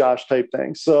doing Josh type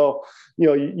things. So,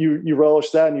 you relish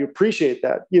that and you appreciate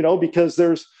that, because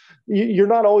you're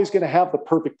not always going to have the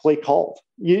perfect play called.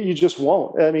 You just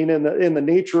won't. I mean, in the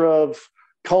nature of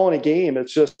calling a game,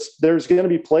 it's just there's going to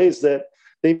be plays that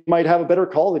they might have a better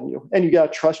call than you, and you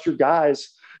got to trust your guys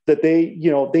that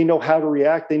they know how to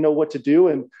react, they know what to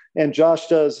do. And Josh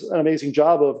does an amazing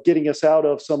job of getting us out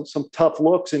of some tough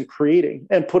looks and creating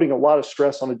and putting a lot of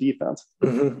stress on the defense.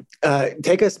 Mm-hmm.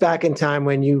 Take us back in time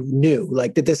when you knew,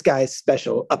 like, that this guy is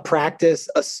special. A practice,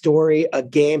 a story, a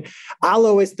game. I'll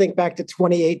always think back to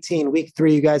 2018, week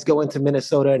 3, you guys go into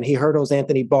Minnesota and he hurdles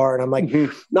Anthony Barr. And I'm like,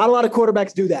 not a lot of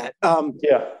quarterbacks do that.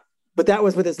 But that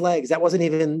was with his legs. That wasn't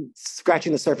even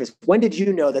scratching the surface. When did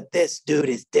you know that this dude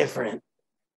is different?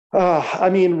 I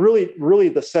mean, really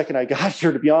the second I got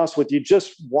here, to be honest with you,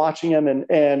 just watching him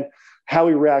and how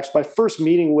he reacts. My first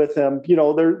meeting with him,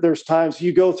 there's times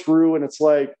you go through and it's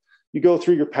like, you go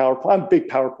through your PowerPoint. I'm a big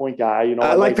PowerPoint guy.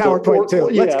 I like PowerPoint too.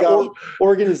 Let's go.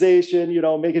 Organization,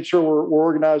 making sure we're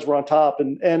organized, we're on top,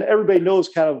 and everybody knows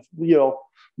kind of,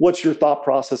 what your thought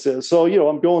process is. So,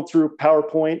 I'm going through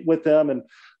PowerPoint with them and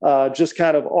just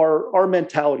kind of our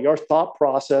mentality, our thought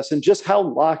process, and just how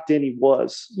locked in he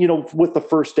was, with the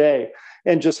first day,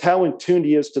 and just how in tune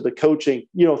he is to the coaching,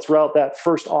 throughout that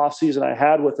first off season I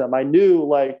had with him. I knew,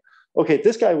 like, okay,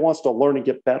 this guy wants to learn and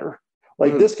get better.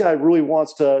 Like, this guy really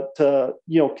wants to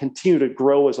continue to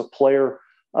grow as a player,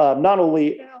 not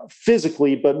only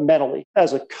physically, but mentally.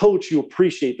 As a coach, you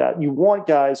appreciate that. You want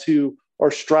guys who are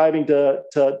striving to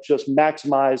just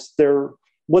maximize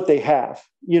what they have,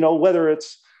 whether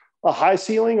it's a high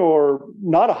ceiling or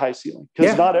not a high ceiling,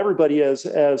 because not everybody is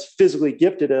as physically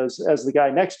gifted as the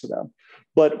guy next to them.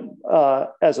 But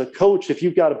as a coach, if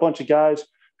you've got a bunch of guys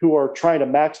who are trying to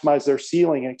maximize their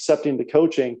ceiling and accepting the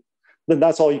coaching, then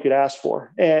that's all you could ask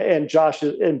for. And Josh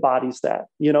embodies that,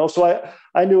 so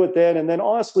I knew it then. And then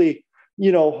honestly,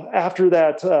 after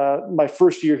that, my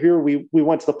first year here, we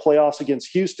went to the playoffs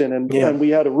against Houston and we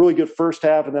had a really good first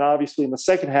half. And then obviously in the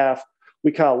second half,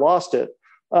 we kind of lost it.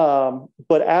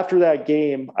 But after that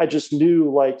game, I just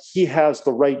knew, like, he has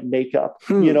the right makeup,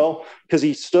 because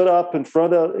he stood up in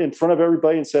front of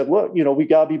everybody and said, look, we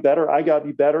got to be better. I got to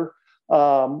be better.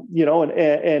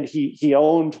 And he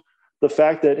owned the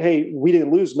fact that, hey, we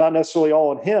didn't lose, not necessarily all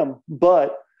on him,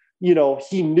 but,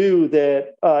 he knew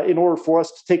that in order for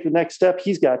us to take the next step,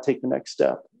 he's got to take the next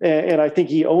step. And I think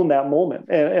he owned that moment.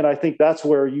 And I think that's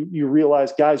where you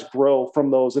realize guys grow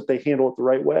from those if they handle it the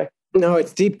right way. No,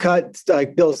 it's deep cut,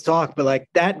 like Bill's talk, but like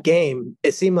that game,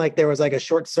 it seemed like there was like a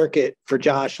short circuit for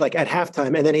Josh, like at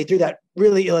halftime. And then he threw that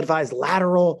really ill-advised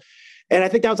lateral. And I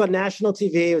think that was on national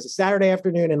TV. It was a Saturday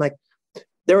afternoon. And like,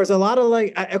 there was a lot of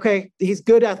like, okay, he's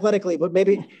good athletically, but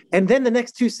maybe, and then the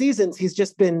next 2 seasons, he's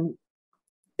just been,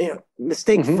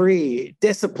 mistake-free,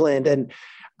 disciplined. And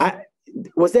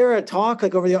was there a talk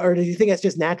like over or do you think that's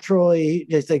just naturally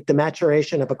just like the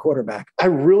maturation of a quarterback? I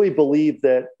really believe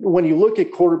that when you look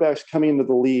at quarterbacks coming into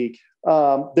the league,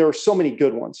 there are so many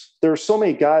good ones. There are so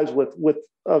many guys with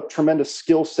a tremendous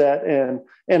skill set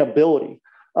and ability,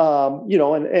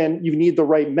 and you need the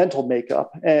right mental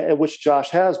makeup, which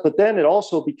Josh has. But then it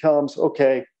also becomes,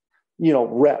 okay,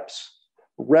 reps,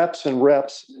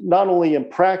 not only in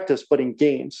practice, but in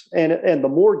games. And the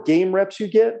more game reps you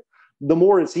get, the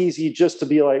more it's easy just to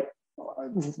be like,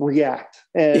 react.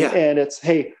 And it's,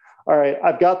 hey, all right,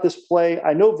 I've got this play.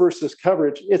 I know versus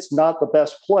coverage, it's not the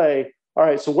best play. All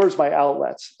right, so where's my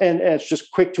outlets? And it's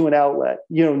just quick to an outlet,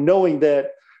 knowing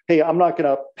that, hey, I'm not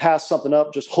going to pass something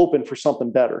up, just hoping for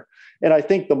something better. And I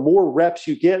think the more reps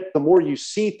you get, the more you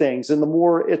see things, and the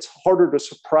more it's harder to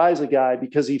surprise a guy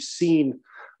because he's seen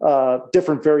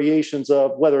different variations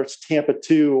of whether it's Tampa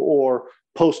 2 or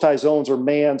post high zones or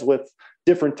mans with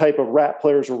different type of rat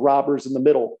players or robbers in the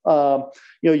middle.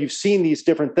 You've seen these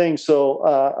different things.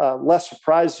 So less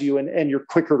surprise you and you're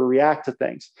quicker to react to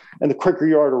things. And the quicker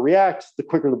you are to react, the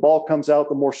quicker the ball comes out,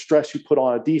 the more stress you put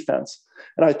on a defense.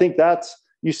 And I think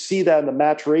you see that in the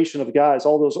maturation of guys,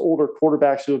 all those older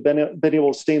quarterbacks who have been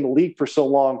able to stay in the league for so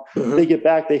long, they get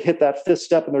back, they hit that fifth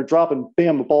step and they're dropping,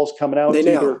 bam, the ball's coming out. It's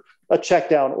either a check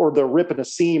down or they're ripping a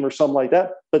seam or something like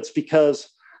that. But it's because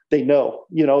they know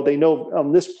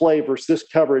on this play versus this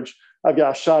coverage, I've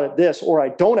got a shot at this, or I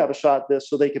don't have a shot at this,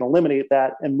 so they can eliminate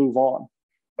that and move on.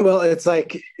 Well, it's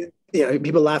like,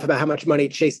 people laugh about how much money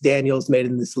Chase Daniels made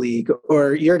in this league,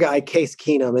 or your guy, Case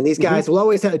Keenum. And these guys will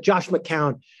always have Josh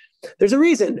McCown. There's a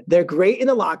reason. They're great in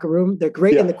the locker room. They're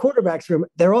great in the quarterback's room.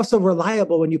 They're also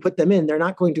reliable when you put them in. They're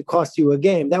not going to cost you a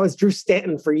game. That was Drew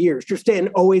Stanton for years. Drew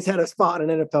Stanton always had a spot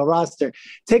on an NFL roster.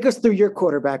 Take us through your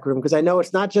quarterback room, because I know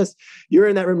it's not just you're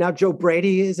in that room. Now Joe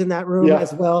Brady is in that room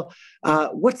as well.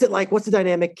 What's it like? What's the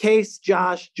dynamic? Case,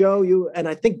 Josh, Joe, you, and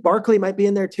I think Barkley might be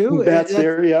in there too. That's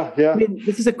there. Yeah. I mean,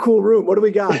 this is a cool room. What do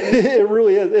we got? It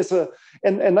really is.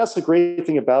 And that's the great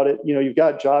thing about it. You've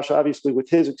got Josh, obviously, with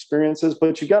his experiences,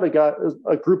 but you've got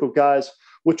a group of guys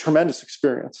with tremendous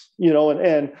experience,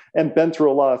 and been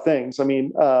through a lot of things. I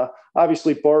mean,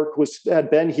 obviously Bark had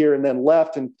been here and then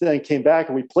left and then came back,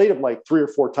 and we played him like 3 or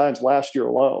 4 times last year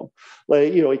alone.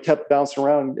 Like, he kept bouncing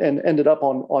around and ended up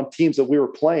on teams that we were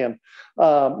playing.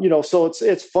 So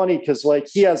it's funny because like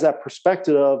he has that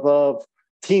perspective of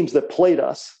teams that played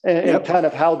us and kind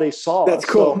of how they saw us. That's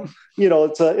cool.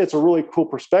 So, it's a really cool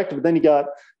perspective. But then you got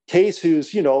Case, who's,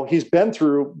 he's been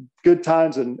through good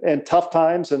times and tough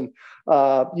times and,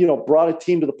 brought a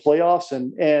team to the playoffs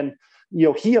and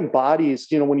he embodies,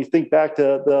 when you think back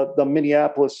to the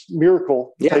Minneapolis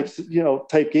Miracle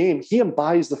type game, he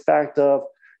embodies the fact of,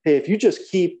 hey, if you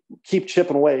just keep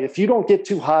chipping away, if you don't get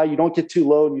too high, you don't get too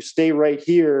low, and you stay right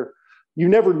here, you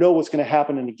never know what's going to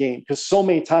happen in the game, because so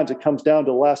many times it comes down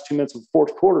to the last 2 minutes of the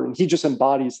fourth quarter, and he just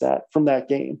embodies that from that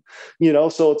game.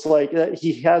 So it's like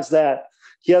he has that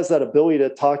ability to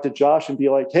talk to Josh and be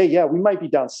like, hey, yeah, we might be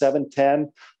down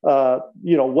 7-10,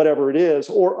 whatever it is,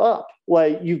 or up.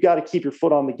 Like, you've got to keep your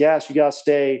foot on the gas. You got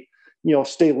to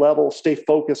stay level, stay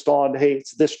focused on, hey,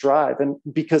 it's this drive. And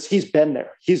because he's been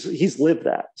there, he's lived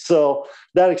that. So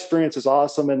that experience is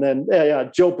awesome. And then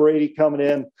Joe Brady coming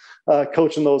in,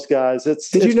 coaching those guys.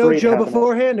 Did you know Joe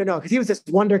beforehand or no? Because he was this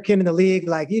wonderkid in the league.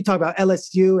 Like, you talk about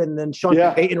LSU, and then Sean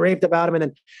Payton raved about him, and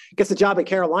then gets the job in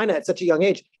Carolina at such a young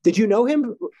age. Did you know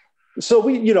him? So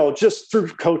we, just through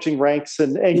coaching ranks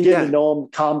and getting to know him,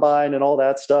 combine and all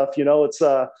that stuff, it's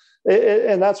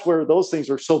and that's where those things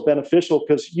are so beneficial,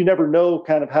 because you never know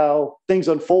kind of how things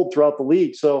unfold throughout the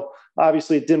league. So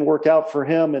obviously it didn't work out for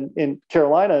him in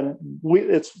Carolina, and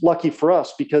it's lucky for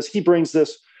us because he brings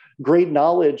this great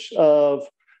knowledge of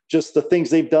just the things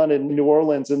they've done in New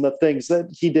Orleans and the things that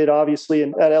he did obviously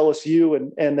at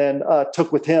LSU and then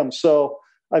took with him. So,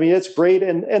 I mean, it's great.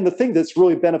 And the thing that's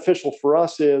really beneficial for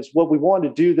us is what we wanted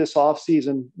to do this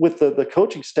offseason with the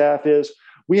coaching staff is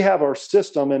we have our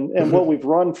system and what we've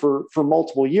run for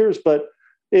multiple years, but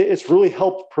it's really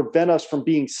helped prevent us from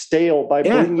being stale by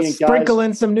bringing in guys. Sprinkle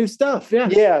in some new stuff.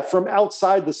 Yeah. From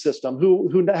outside the system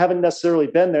who haven't necessarily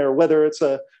been there, whether it's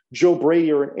a Joe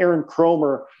Brady or an Aaron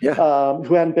Cromer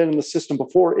who hadn't been in the system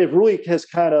before. It really has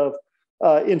kind of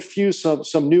infused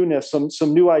some newness,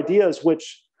 some new ideas,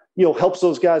 which, helps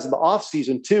those guys in the off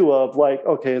season too, of like,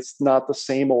 okay, it's not the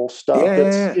same old stuff.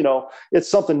 It's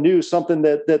something new, something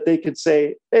that they could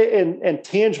say and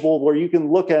tangible, where you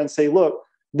can look at and say, look,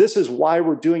 this is why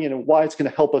we're doing it and why it's going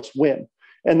to help us win.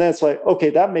 And then it's like, okay,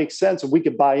 that makes sense. And we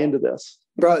could buy into this.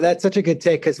 Bro, that's such a good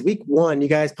take, because week 1, you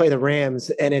guys play the Rams,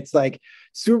 and it's like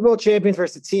Super Bowl champions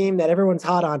versus a team that everyone's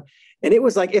hot on. And it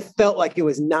was like, it felt like it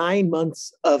was 9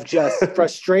 months of just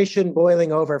frustration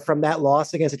boiling over from that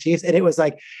loss against the Chiefs. And it was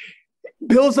like,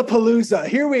 Bills-a-palooza,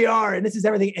 here we are, and this is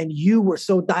everything. And you were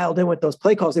so dialed in with those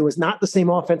play calls. It was not the same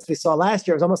offense we saw last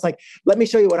year. It was almost like, let me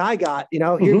show you what I got.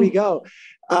 Here we go.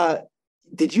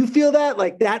 Did you feel that,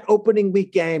 like that opening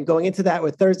week game, going into that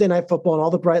with Thursday Night Football and all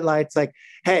the bright lights, like,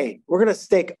 hey, we're going to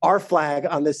stake our flag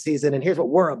on this season, and here's what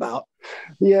we're about?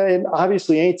 Yeah, and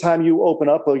obviously anytime you open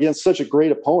up against such a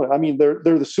great opponent, I mean, they're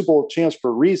the Super Bowl champs for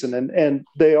a reason, and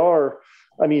they are,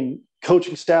 I mean,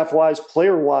 coaching staff-wise,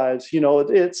 player-wise,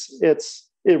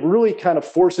 it really kind of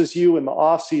forces you in the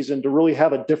offseason to really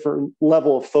have a different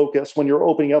level of focus when you're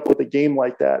opening up with a game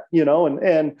like that,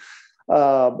 and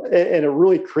it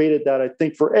really created that, I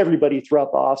think, for everybody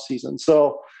throughout the offseason.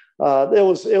 So it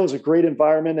was a great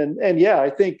environment. And yeah, I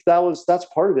think that's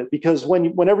part of it, because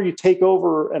whenever you take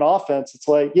over an offense, it's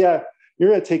like, yeah, you're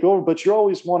going to take over, but you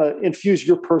always want to infuse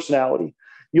your personality.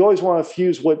 You always want to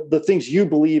infuse what the things you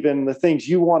believe in, the things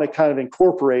you want to kind of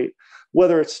incorporate,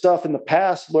 whether it's stuff in the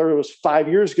past, where it was 5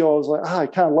 years ago, I was like, I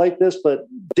kind of like this, but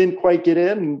didn't quite get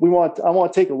in. And I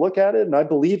want to take a look at it, and I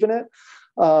believe in it.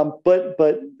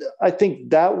 But I think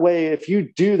that way, if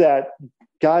you do that,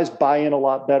 guys buy in a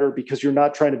lot better, because you're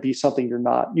not trying to be something you're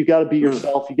not. You got to be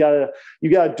yourself. You got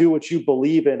to do what you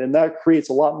believe in. And that creates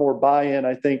a lot more buy-in,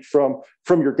 I think, from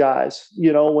your guys.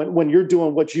 When you're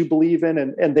doing what you believe in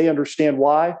and they understand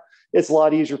why, it's a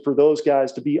lot easier for those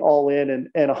guys to be all in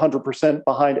and 100%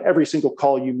 behind every single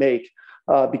call you make,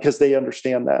 because they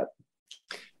understand that.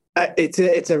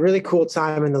 It's a really cool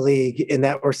time in the league, in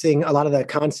that we're seeing a lot of the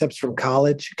concepts from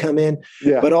college come in,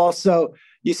 but also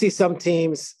you see some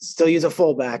teams still use a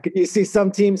fullback. You see some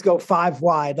teams go 5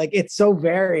 wide. Like, it's so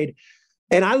varied.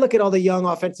 And I look at all the young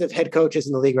offensive head coaches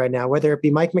in the league right now, whether it be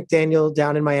Mike McDaniel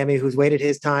down in Miami, who's waited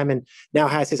his time and now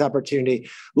has his opportunity,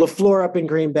 LaFleur up in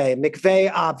Green Bay,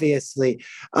 McVay, obviously,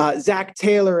 Zach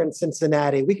Taylor in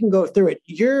Cincinnati. We can go through it.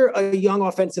 You're a young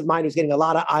offensive mind who's getting a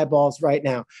lot of eyeballs right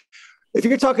now. If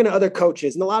you're talking to other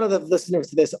coaches, and a lot of the listeners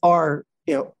to this are,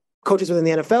 coaches within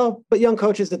the NFL, but young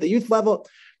coaches at the youth level,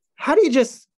 how do you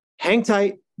just hang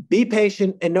tight, be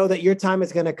patient, and know that your time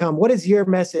is going to come? What is your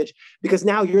message? Because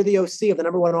now you're the OC of the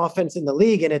number one offense in the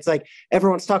league. And it's like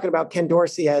everyone's talking about Ken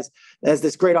Dorsey as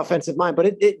this great offensive mind, but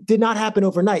it did not happen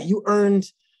overnight. You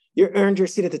earned your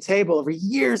seat at the table over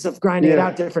years of grinding it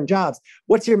out, different jobs.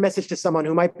 What's your message to someone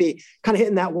who might be kind of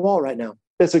hitting that wall right now?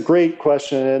 It's a great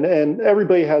question. And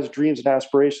everybody has dreams and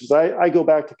aspirations. I go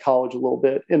back to college a little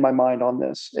bit in my mind on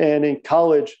this. And in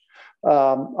college,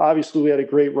 obviously we had a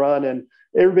great run, and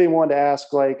everybody wanted to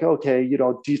ask, like, okay,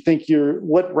 do you think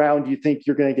what round do you think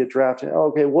you're going to get drafted?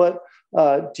 Okay, what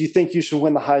do you think you should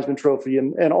win the Heisman Trophy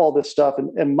and all this stuff?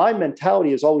 And my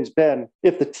mentality has always been,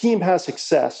 if the team has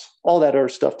success, all that other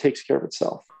stuff takes care of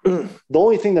itself. The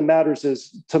only thing that matters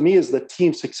to me is the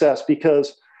team success,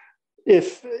 because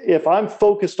if I'm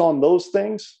focused on those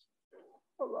things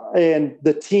and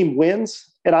the team wins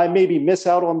and I maybe miss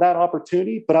out on that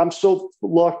opportunity, but I'm so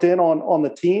locked in on the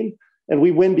team and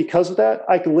we win because of that,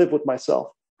 I can live with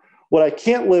myself. What I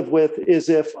can't live with is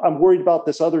if I'm worried about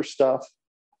this other stuff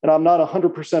and I'm not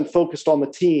 100% focused on the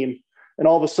team, and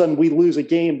all of a sudden we lose a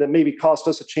game that maybe cost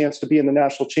us a chance to be in the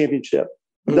national championship.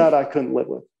 That I couldn't live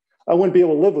with. I wouldn't be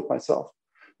able to live with myself.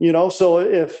 So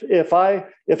if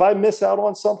I miss out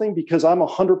on something because I'm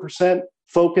 100%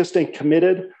 focused and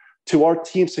committed to our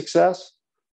team's success,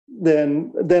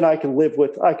 then I can live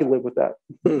with that.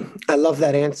 I love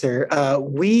that answer.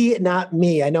 We, not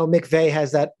me. I know McVay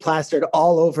has that plastered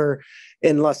all over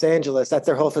in Los Angeles. That's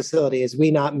their whole facility, is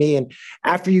we, not me. And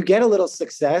after you get a little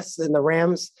success, and the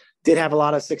Rams did have a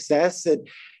lot of success, and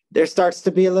there starts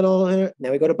to be a little,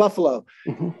 now we go to Buffalo.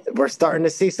 We're starting to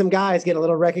see some guys get a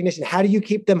little recognition. How do you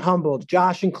keep them humbled,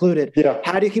 Josh included? Yeah.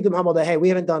 How do you keep them humbled that, hey, we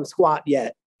haven't done squat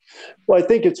yet? Well, I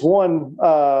think it's one,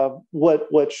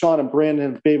 what Sean and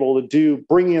Brandon have been able to do,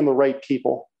 bringing in the right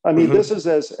people. I mean, this is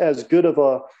as good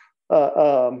of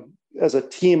as a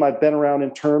team I've been around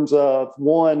in terms of,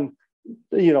 one,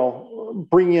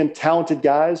 bringing in talented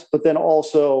guys, but then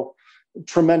also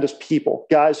tremendous people,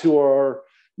 guys who are,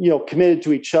 committed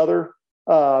to each other,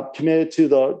 committed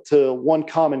to one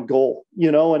common goal,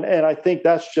 and I think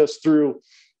that's just through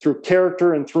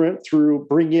character and through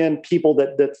bring in people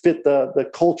that fit the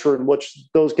culture in which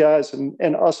those guys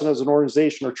and us as an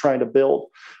organization are trying to build.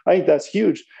 I think that's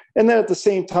huge. And then at the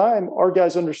same time, our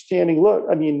guys understanding, look,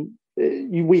 I mean,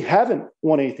 we haven't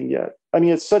won anything yet. I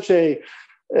mean, it's such a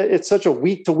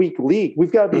week to week league.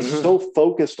 We've got to be so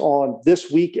focused on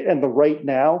this week and the right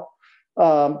now.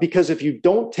 Because if you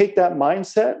don't take that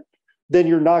mindset, then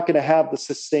you're not going to have the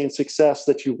sustained success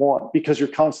that you want, because you're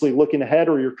constantly looking ahead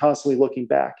or you're constantly looking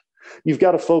back. You've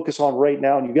got to focus on right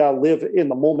now, and you've got to live in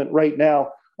the moment right now.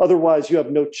 Otherwise, you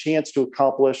have no chance to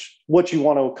accomplish what you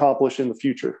want to accomplish in the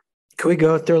future. Can we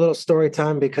go through a little story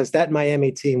time? Because that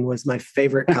Miami team was my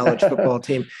favorite college football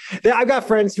team. I've got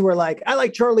friends who are like, I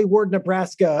like Charlie Ward,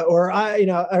 Nebraska, or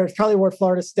or Charlie Ward,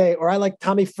 Florida State, or I like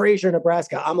Tommy Frazier,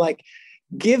 Nebraska. I'm like,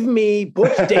 give me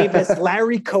Butch Davis,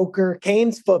 Larry Coker,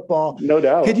 Canes football. No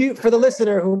doubt. Could you, for the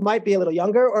listener who might be a little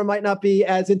younger or might not be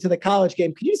as into the college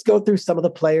game, could you just go through some of the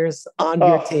players on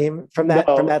your team from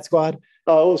that squad?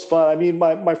 Oh, it was fun. I mean,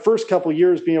 my first couple of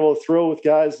years being able to throw with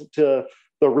guys to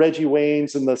the Reggie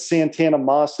Waynes and the Santana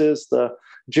Mosses, the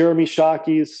Jeremy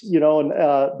Shockeys, and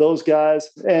those guys.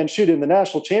 And shoot, in the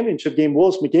national championship game,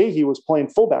 Willis McGahee was playing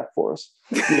fullback for us.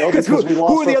 Because we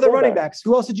lost. Who were the other running backs?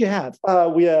 Who else did you have?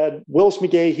 We had Willis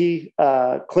McGahee,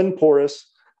 Clinton Porras,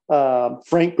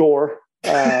 Frank Gore.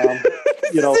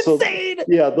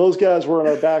 Those guys were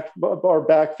in our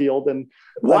backfield. And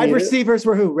wide receivers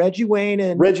were who? Reggie Wayne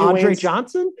and Andre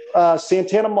Johnson?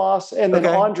 Santana Moss. And then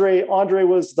Andre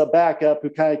was the backup who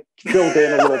kind of filled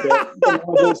in a little bit.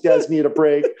 Those guys need a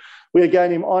break. We had a guy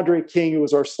named Andre King, who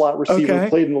was our slot receiver, who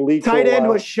played in the league. Tight end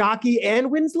was Shockey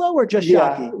and Winslow, or just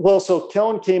Shockey? Well, so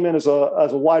Kellen came in as a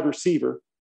wide receiver.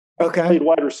 Okay. Played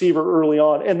wide receiver early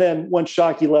on. And then when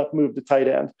Shockey left, moved to tight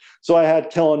end. So I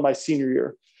had Kellen my senior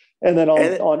year. And then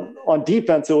on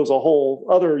defense, it was a whole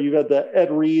other. You had the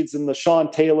Ed Reeds and the Sean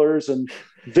Taylors and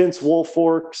Vince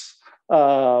Wilforks,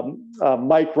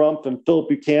 Mike Rumpf and Philip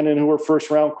Buchanan, who were first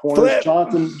round corners.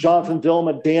 Jonathan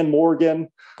Vilma, Dan Morgan.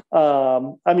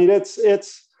 I mean,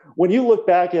 it's when you look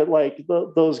back at like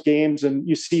those games and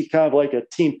you see kind of like a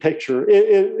team picture,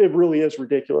 it really is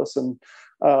ridiculous and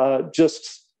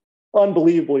just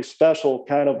unbelievably special.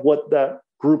 Kind of what that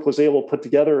group was able to put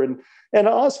together. And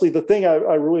honestly, the thing I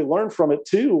really learned from it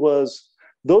too was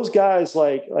those guys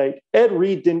like Ed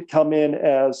Reed didn't come in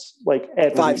as like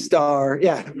Ed 5-star.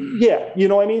 Yeah. You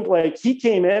know what I mean? Like he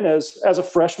came in as a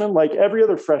freshman, like every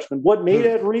other freshman. What made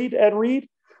Ed Reed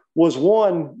was,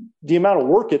 one, the amount of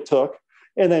work it took,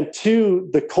 And then 2,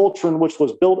 the culture in which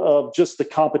was built of just the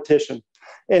competition.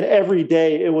 And every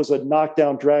day it was a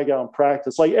knockdown, drag out in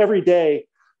practice. Like every day,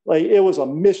 like it was a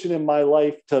mission in my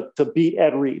life to beat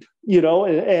Ed Reed,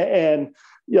 and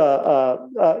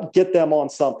get them on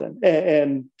something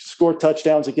and score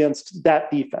touchdowns against that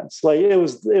defense. Like it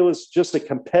was just a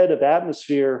competitive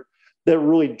atmosphere that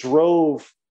really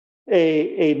drove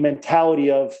a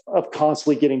mentality of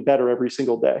constantly getting better every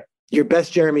single day. Your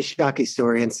best Jeremy Shockey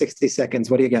story in 60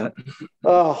 seconds. What do you got?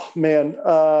 Oh man.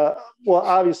 Well,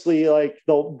 obviously like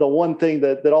the one thing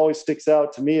that always sticks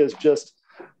out to me is just,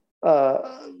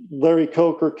 Larry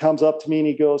Coker comes up to me and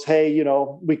he goes, "Hey,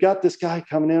 we got this guy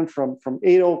coming in from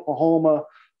Ada, Oklahoma,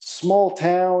 small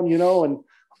town, and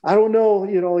I don't know,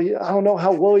 I don't know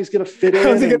how well he's going to fit in.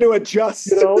 How's he going to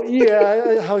adjust?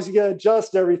 How's he going to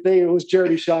adjust everything?" It was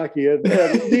Jeremy Shockey, and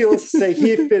needless to say,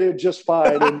 he fitted just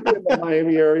fine in the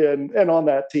Miami area and on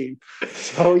that team.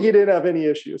 So he didn't have any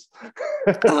issues.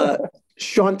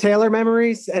 Sean Taylor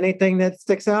memories? Anything that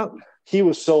sticks out? He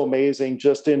was so amazing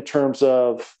just in terms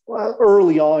of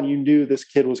early on, you knew this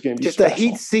kid was going to be just special. A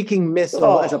heat-seeking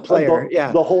missile as a player.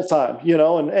 The whole time,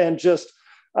 and just,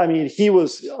 I mean, he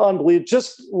was unbelievable.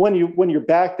 Just when you're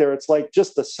back there, it's like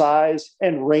just the size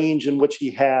and range in which he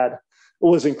had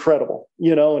was incredible,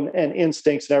 and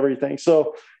instincts and everything.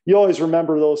 So you always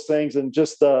remember those things and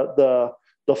just the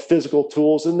physical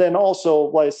tools. And then also,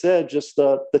 like I said, just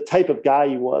the type of guy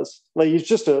he was. Like he's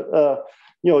just a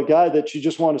guy that you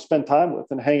just want to spend time with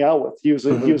and hang out with. He was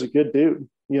a good dude,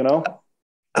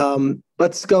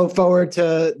 Let's go forward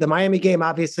to the Miami game.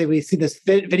 Obviously, we see this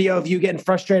video of you getting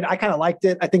frustrated. I kind of liked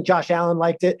it. I think Josh Allen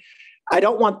liked it. I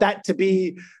don't want that to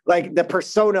be like the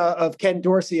persona of Ken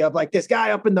Dorsey of like this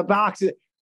guy up in the box.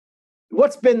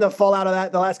 What's been the fallout of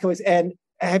that the last couple weeks? And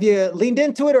have you leaned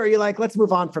into it, or are you like, let's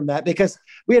move on from that? Because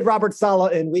we had Robert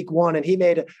Saleh in week 1 and he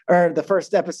made the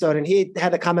first episode and he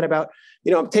had a comment about,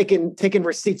 I'm taking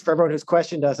receipts for everyone who's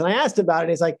questioned us. And I asked about it. And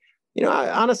he's like,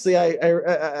 honestly,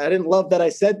 I didn't love that I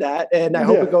said that, and I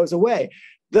hope it goes away.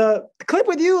 The clip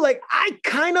with you, like, I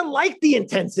kind of like the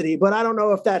intensity, but I don't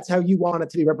know if that's how you want it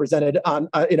to be represented on,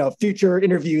 future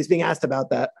interviews being asked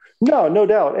about that. No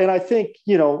doubt. And I think,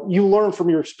 you learn from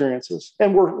your experiences,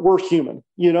 and we're human,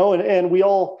 and we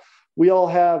all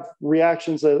have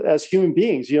reactions as human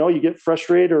beings. You get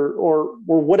frustrated or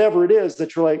whatever it is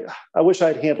that you're like, I wish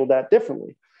I'd handled that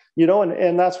differently.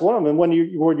 And that's one of them. And when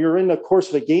you're in the course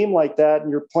of a game like that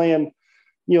and you're playing,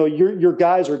 your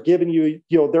guys are giving you,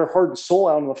 their heart and soul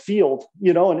out on the field,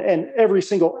 and every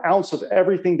single ounce of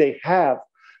everything they have,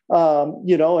 and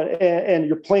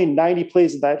you're playing 90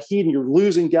 plays in that heat and you're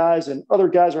losing guys and other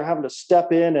guys are having to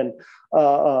step in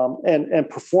and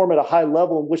perform at a high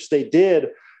level in which they did.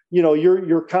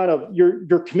 You're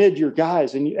committed to your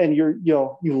guys and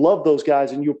you love those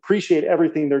guys and you appreciate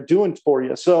everything they're doing for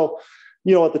you. So,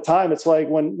 at the time, it's like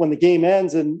when the game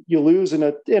ends and you lose in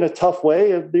a tough way,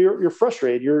 you're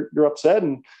frustrated, you're upset,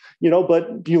 and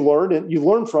but you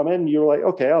learn from it, and you're like,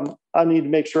 okay, I need to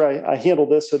make sure I handle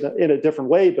this in a different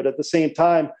way. But at the same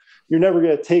time, you're never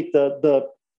going to take the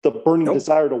burning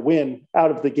desire to win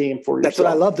out of the game for yourself. That's what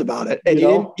I loved about it. And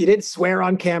you didn't swear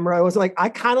on camera. I was like, I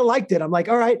kind of liked it. I'm like,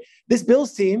 all right, this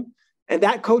Bills team and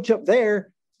that coach up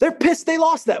there, they're pissed they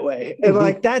lost that way. And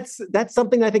like that's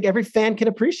something I think every fan can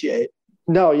appreciate.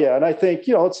 No, yeah. And I think,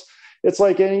 it's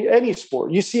like any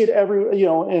sport. You see it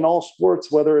in all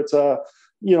sports, whether it's an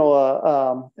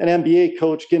NBA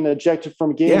coach getting ejected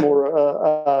from a game or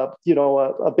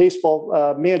a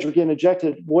baseball manager getting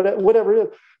ejected, whatever it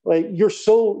is. Like you're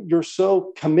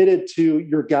so committed to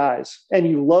your guys and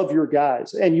you love your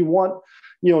guys and you want,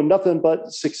 nothing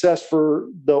but success for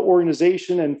the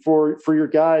organization and for your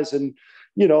guys. And,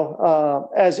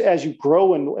 as you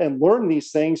grow and learn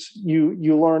these things, you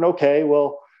learn, okay,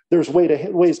 well, there's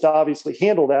ways to obviously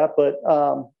handle that. But,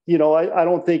 I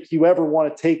don't think you ever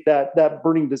want to take that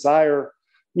burning desire,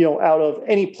 out of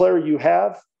any player you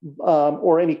have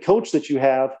or any coach that you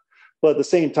have, but at the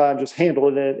same time, just handle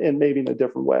it in maybe in a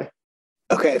different way.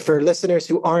 Okay. For listeners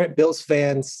who aren't Bills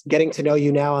fans, getting to know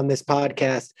you now on this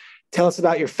podcast, tell us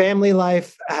about your family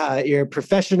life, your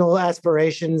professional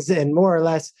aspirations, and more or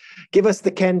less give us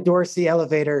the Ken Dorsey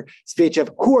elevator speech of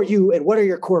who are you and what are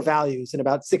your core values in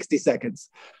about 60 seconds.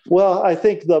 Well, I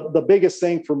think the biggest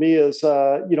thing for me is,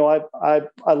 I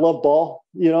love ball.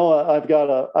 I've got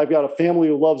a family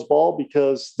who loves ball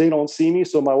because they don't see me.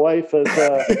 So my wife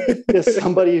is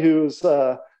somebody who's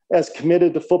as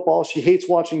committed to football. She hates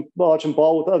watching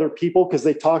ball with other people because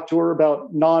they talk to her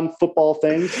about non-football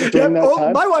things during that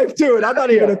time. My wife too, and I'm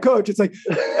not even a coach. It's like,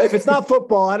 if it's not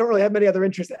football, I don't really have many other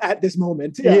interests at this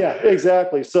moment. Yeah,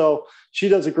 exactly. So she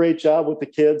does a great job with the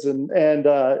kids and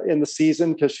in the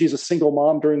season, because she's a single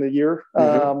mom during the year,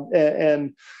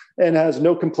 and has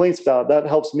no complaints about it. That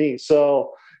helps me.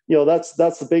 So, that's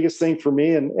the biggest thing for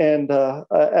me and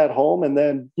at home. And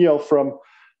then, from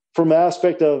an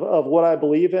aspect of what I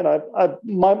believe in,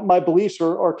 my beliefs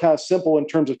are kind of simple in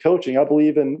terms of coaching. I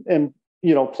believe in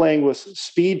playing with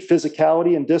speed,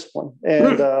 physicality, and discipline.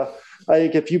 And I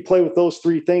think if you play with those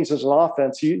three things as an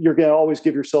offense, you're going to always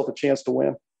give yourself a chance to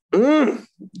win.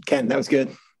 Ken, that was good.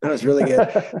 That was really good.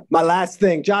 My last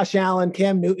thing, Josh Allen,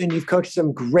 Cam Newton, you've coached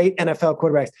some great NFL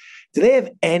quarterbacks. Do they have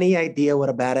any idea what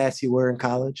a badass you were in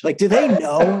college? Like, do they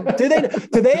know? do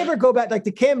they ever go back, like,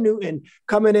 to Cam Newton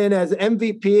coming in as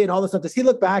MVP and all this stuff? Does he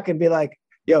look back and be like,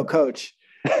 yo, coach,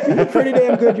 you're pretty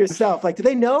damn good yourself? Like, do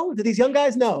they know? Do these young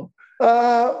guys know?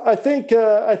 I think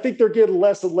they're getting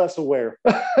less and less aware,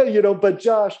 but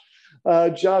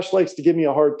Josh likes to give me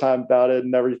a hard time about it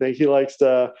and everything. He likes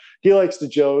to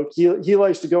joke. He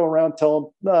likes to go around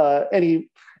telling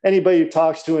anybody who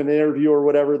talks to an interview or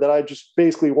whatever that I just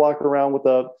basically walk around with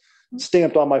a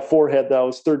stamped on my forehead that I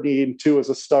was 38-2 as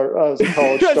a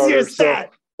college starter. So,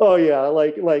 oh yeah,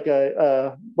 like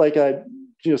I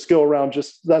just go around.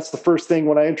 That's the first thing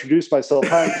when I introduce myself.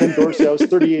 Hi, I'm Ken Dorsey. I was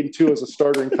 38-2 as a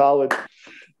starter in collge.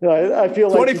 I feel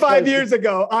like 25 years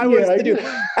ago, I was the dude.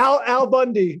 Al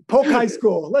Bundy, Polk High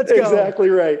School. Let's go. Exactly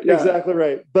right. Yeah. Exactly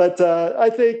right. But I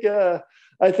think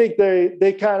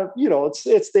they kind of,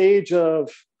 it's the age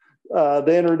of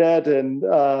the internet and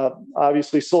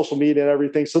obviously social media and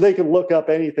everything, so they can look up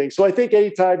anything. So I think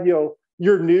anytime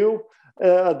you're new,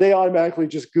 they automatically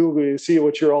just Google you and see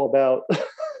what you're all about.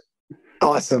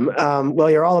 Awesome.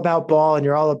 Well, you're all about ball and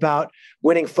you're all about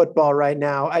winning football right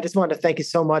now. I just wanted to thank you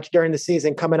so much during the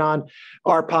season coming on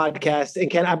our podcast.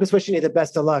 And Ken, I'm just wishing you the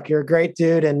best of luck. You're a great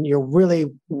dude and you're really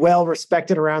well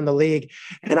respected around the league.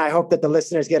 And I hope that the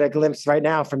listeners get a glimpse right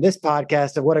now from this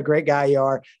podcast of what a great guy you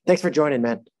are. Thanks for joining,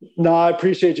 man. No, I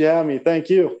appreciate you having me.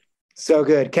 Thank you. So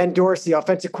good. Ken Dorsey,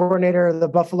 offensive coordinator of the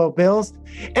Buffalo Bills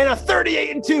and a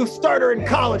 38-2 starter in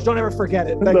college. Don't ever forget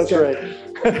it. Thanks, That's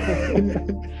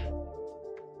right.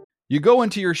 You go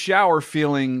into your shower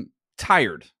feeling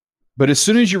tired, but as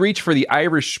soon as you reach for the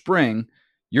Irish Spring,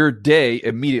 your day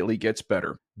immediately gets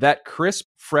better. That crisp,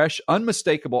 fresh,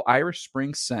 unmistakable Irish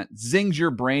Spring scent zings your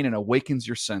brain and awakens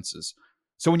your senses.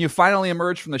 So when you finally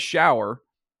emerge from the shower,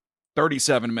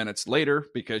 37 minutes later,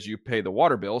 because you pay the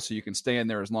water bill so you can stay in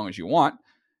there as long as you want,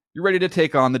 you're ready to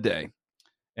take on the day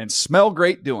and smell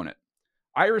great doing it.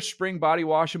 Irish Spring Body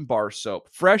Wash and Bar Soap.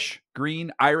 Fresh,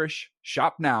 green, Irish.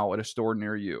 Shop now at a store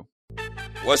near you.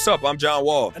 What's up? I'm John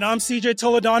Wall. And I'm CJ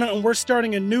Toledano, and we're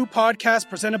starting a new podcast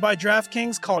presented by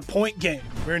DraftKings called Point Game.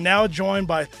 We're now joined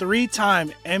by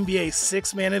three-time NBA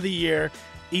Sixth Man of the Year,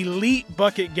 elite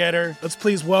bucket getter. Let's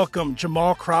please welcome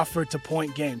Jamal Crawford to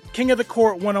Point Game. King of the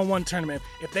Court one-on-one tournament.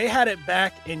 If they had it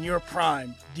back in your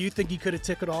prime, do you think you could have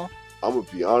took it all? I'm going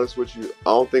to be honest with you.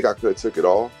 I don't think I could have took it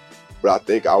all, but I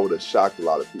think I would have shocked a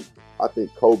lot of people. I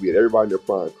think Kobe and everybody in their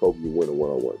prime, Kobe would win a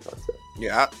one-on-one contest.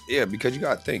 Yeah, because you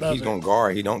got to think. He's going to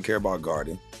guard. He don't care about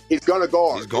guarding. He's going to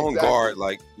guard. He's going to guard.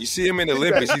 Like, you see him in the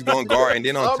Olympics, he's going to guard. And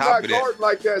then on top of that. I'm not guarding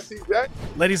like that, CJ.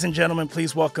 Ladies and gentlemen,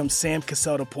 please welcome Sam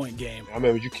Cassell to Point Game. I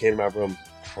remember you came out from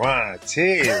prime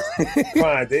 10.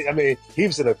 I mean, he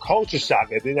was in a culture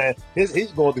shock. And then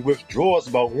he's going through withdrawals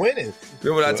about winning.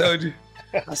 Remember what I told you?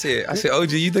 I said,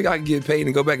 OG, you think I can get paid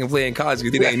and go back and play in college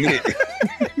because it ain't it?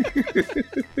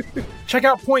 Check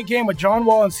out Point Game with John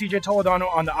Wall and CJ Toledano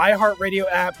on the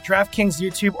iHeartRadio app, DraftKings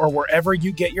YouTube, or wherever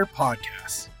you get your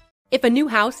podcasts. If a new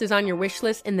house is on your wish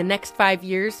list in the next 5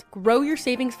 years, grow your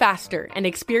savings faster and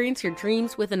experience your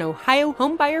dreams with an Ohio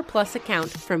Homebuyer Plus account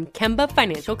from Kemba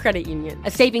Financial Credit Union.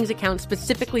 A savings account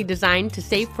specifically designed to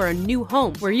save for a new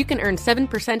home where you can earn 7%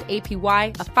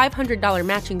 APY, a $500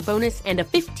 matching bonus, and a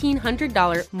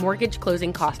 $1,500 mortgage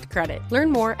closing cost credit. Learn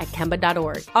more at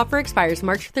Kemba.org. Offer expires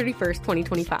March 31st,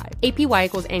 2025. APY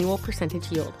equals annual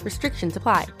percentage yield. Restrictions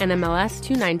apply. NMLS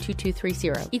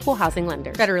 292230. Equal housing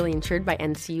lender. Federally insured by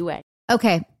NCUA.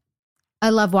 Okay. I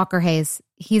love Walker Hayes.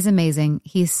 He's amazing.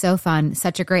 He's so fun,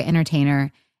 such a great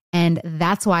entertainer. And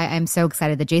that's why I'm so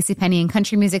excited that JCPenney and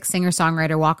country music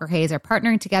singer-songwriter Walker Hayes are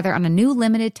partnering together on a new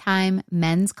limited time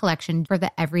men's collection for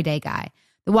the everyday guy.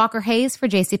 The Walker Hayes for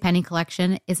JCPenney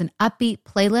collection is an upbeat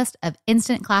playlist of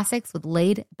instant classics with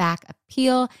laid-back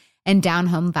appeal and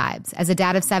down-home vibes. As a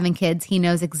dad of 7 kids, he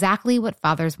knows exactly what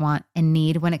fathers want and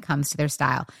need when it comes to their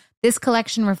style. This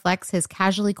collection reflects his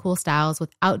casually cool styles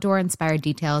with outdoor-inspired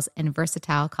details and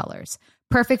versatile colors.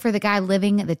 Perfect for the guy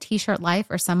living the t-shirt life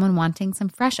or someone wanting some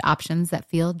fresh options that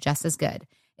feel just as good.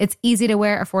 It's easy to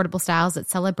wear, affordable styles that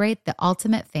celebrate the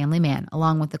ultimate family man,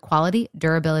 along with the quality,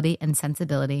 durability, and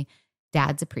sensibility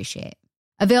dads appreciate.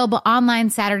 Available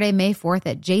online Saturday, May 4th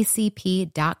at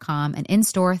jcp.com and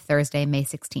in-store Thursday, May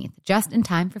 16th, just in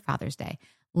time for Father's Day.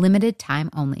 Limited time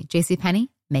only. JCPenney,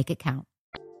 make it count.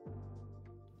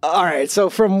 All right,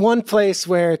 so from one place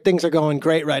where things are going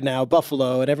great right now,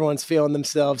 Buffalo, and everyone's feeling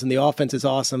themselves and the offense is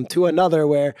awesome, to another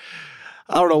where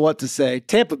I don't know what to say.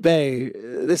 Tampa Bay,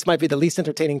 this might be the least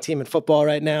entertaining team in football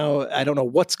right now. I don't know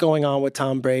what's going on with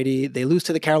Tom Brady. They lose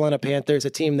to the Carolina Panthers, a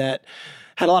team that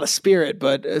had a lot of spirit,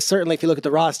 but certainly if you look at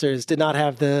the rosters, did not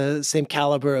have the same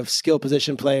caliber of skill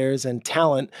position players and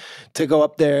talent to go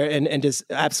up there and just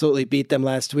absolutely beat them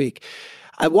last week.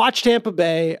 I watched Tampa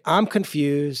Bay. I'm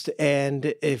confused.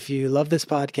 And if you love this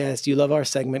podcast, you love our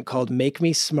segment called Make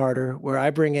Me Smarter, where I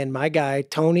bring in my guy,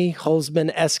 Tony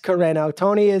Holzman Escareno.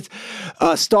 Tony is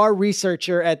a star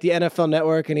researcher at the NFL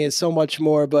Network, and he is so much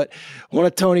more. But one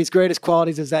of Tony's greatest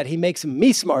qualities is that he makes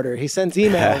me smarter. He sends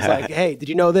emails like, hey, did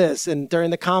you know this? And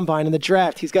during the combine and the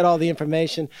draft, he's got all the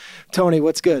information. Tony,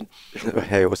 what's good?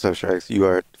 Hey, what's up, Shreks? You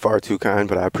are far too kind,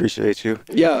 but I appreciate you.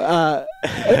 Yeah.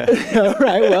 All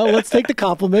right. Well, let's take the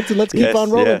compliments and let's keep on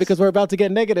rolling because we're about to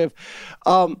get negative.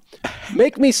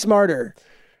 Make me smarter.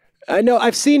 I know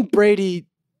I've seen Brady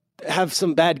have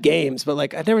some bad games, but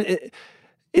like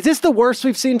is this the worst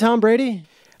we've seen Tom Brady?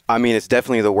 I mean, it's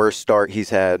definitely the worst start he's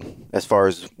had as far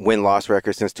as win-loss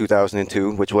record since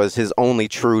 2002, which was his only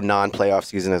true non-playoff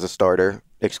season as a starter,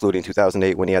 excluding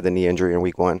 2008 when he had the knee injury in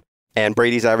week 1. And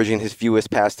Brady's averaging his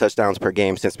fewest pass touchdowns per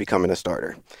game since becoming a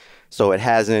starter. So it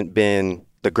hasn't been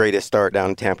the greatest start down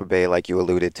in Tampa Bay like you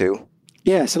alluded to.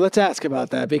 Yeah, so let's ask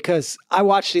about that because I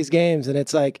watch these games and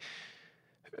it's like,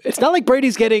 it's not like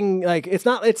Brady's getting like, it's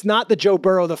not the Joe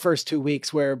Burrow the first 2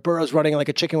 weeks where Burrow's running like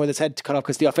a chicken with his head cut off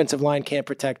because the offensive line can't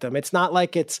protect him. It's not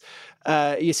like it's,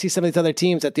 you see some of these other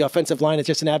teams that the offensive line is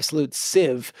just an absolute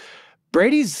sieve.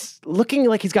 Brady's looking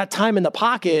like he's got time in the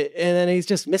pocket and then he's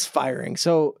just misfiring.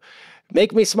 So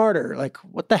make me smarter. Like,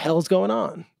 what the hell's going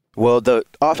on? Well, the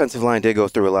offensive line did go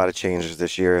through a lot of changes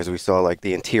this year, as we saw like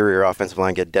the interior offensive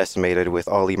line get decimated with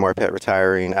Ollie Marpet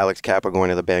retiring, Alex Kappa going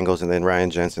to the Bengals, and then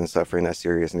Ryan Jensen suffering that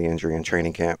serious knee injury in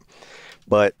training camp.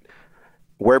 But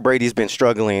where Brady's been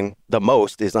struggling the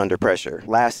most is under pressure.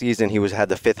 Last season, he had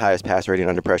the 5th highest pass rating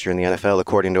under pressure in the NFL,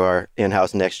 according to our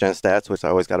in-house Next Gen Stats, which I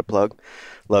always got to plug.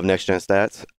 Love Next Gen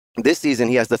Stats. This season,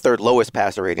 he has the 3rd lowest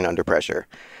passer rating under pressure.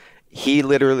 He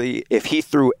literally, if he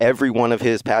threw every one of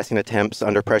his passing attempts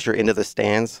under pressure into the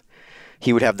stands,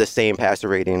 he would have the same passer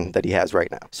rating that he has right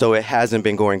now. So it hasn't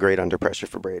been going great under pressure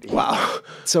for Brady. Wow.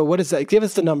 So what is that? Give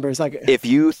us the numbers. Like, if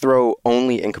you throw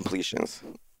only incompletions,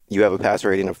 you have a passer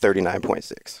rating of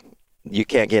 39.6. You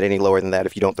can't get any lower than that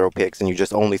if you don't throw picks and you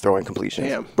just only throw incompletions.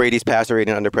 Damn. Brady's passer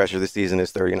rating under pressure this season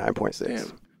is 39.6.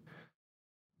 Damn.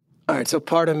 All right, so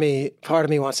part of me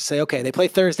wants to say, okay, they play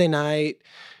Thursday night.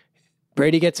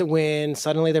 Brady gets a win.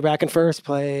 Suddenly they're back in first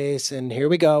place. And here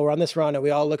we go. We're on this run and we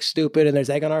all look stupid and there's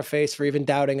egg on our face for even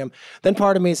doubting him. Then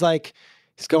part of me is like,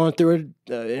 he's going through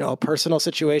a personal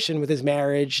situation with his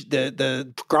marriage. The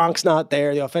Gronk's not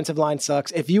there. The offensive line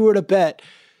sucks. If you were to bet,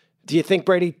 do you think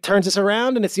Brady turns this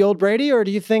around and it's the old Brady? Or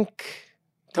do you think,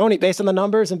 Tony, based on the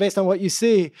numbers and based on what you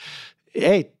see,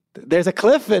 hey, there's a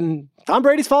cliff and Tom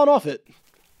Brady's falling off it?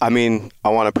 I mean, I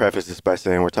want to preface this by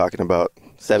saying we're talking about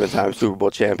 7-time Super Bowl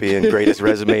champion, greatest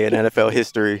resume in NFL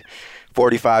history,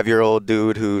 45-year-old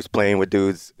dude who's playing with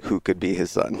dudes who could be his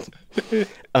son.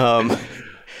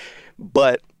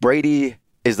 But Brady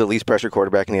is the least pressure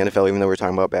quarterback in the NFL, even though we're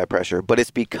talking about bad pressure. But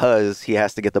it's because he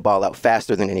has to get the ball out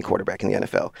faster than any quarterback in the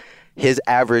NFL. His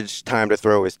average time to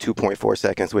throw is 2.4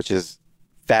 seconds, which is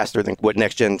faster than what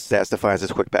Next Gen Stats defines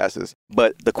as quick passes.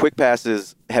 But the quick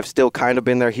passes have still kind of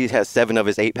been there. He has 7 of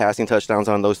his 8 passing touchdowns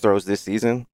on those throws this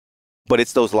season. But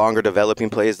it's those longer developing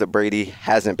plays that Brady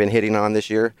hasn't been hitting on this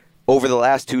year. Over the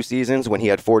last 2 seasons, when he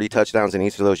had 40 touchdowns in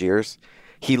each of those years,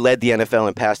 he led the NFL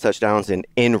in pass touchdowns and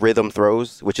in-rhythm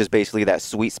throws, which is basically that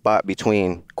sweet spot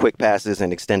between quick passes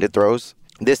and extended throws.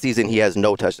 This season, he has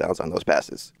no touchdowns on those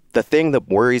passes. The thing that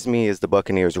worries me is the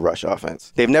Buccaneers' rush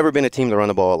offense. They've never been a team to run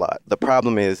the ball a lot. The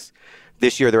problem is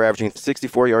this year they're averaging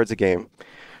 64 yards a game.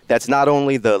 That's not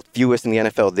only the fewest in the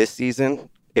NFL this season.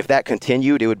 If that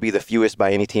continued, it would be the fewest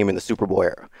by any team in the Super Bowl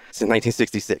era since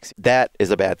 1966. That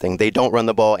is a bad thing. They don't run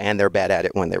the ball, and they're bad at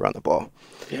it when they run the ball.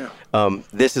 Yeah.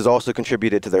 This has also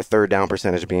contributed to their third down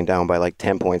percentage being down by like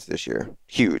 10 points this year.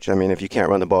 Huge. I mean, if you can't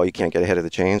run the ball, you can't get ahead of the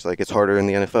chains. Like, it's harder in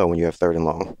the NFL when you have 3rd and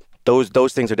long.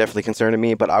 those things are definitely concerning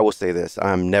me. But I will say this: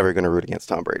 I'm never going to root against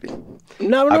Tom Brady.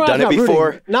 No, I've done it before.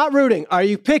 Rooting. Not rooting. Are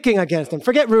you picking against him?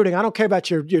 Forget rooting. I don't care about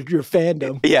your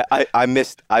fandom. Yeah, I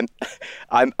missaid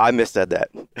that.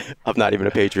 I'm not even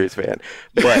a Patriots fan,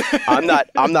 but I'm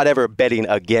not ever betting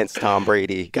against Tom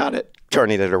Brady. Got it.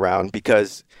 Turning it around,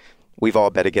 because we've all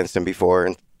bet against him before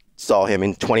and saw him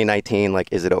in 2019. Like,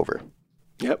 is it over?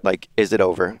 Yep. Like, is it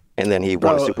over? And then he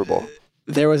won a Super Bowl.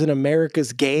 There was an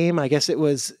America's game. I guess it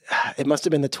must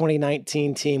have been the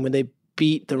 2019 team when they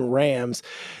beat the Rams.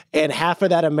 And half of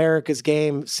that America's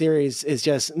game series is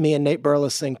just me and Nate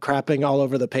Burleson crapping all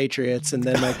over the Patriots. And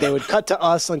then like they would cut to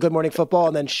us on Good Morning Football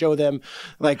and then show them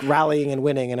like rallying and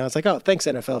winning. And I was like, oh, thanks,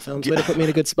 NFL Films. Way to put me in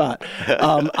a good spot.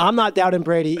 I'm not doubting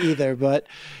Brady either, but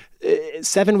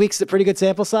 7 weeks is a pretty good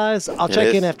sample size. I'll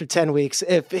check in after 10 weeks.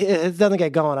 If it doesn't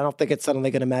get going, I don't think it's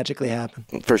suddenly going to magically happen.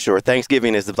 For sure.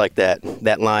 Thanksgiving is like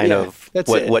that line of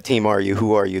what team are you?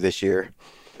 Who are you this year?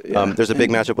 Yeah. There's a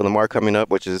big matchup with Lamar coming up,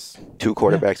 which is two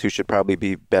quarterbacks who should probably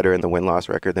be better in the win-loss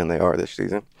record than they are this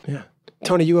season. Yeah.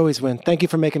 Tony, you always win. Thank you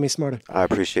for making me smarter. I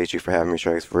appreciate you for having me,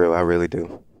 Schrager, for real. I really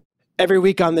do. Every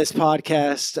week on this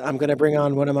podcast, I'm going to bring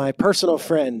on one of my personal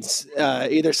friends,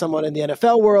 either someone in the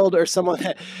NFL world or someone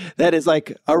that is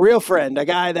like a real friend, a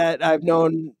guy that I've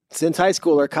known since high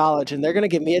school or college, and they're going to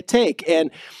give me a take. And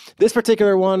this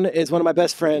particular one is one of my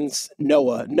best friends,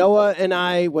 Noah. Noah and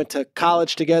I went to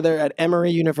college together at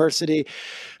Emory University.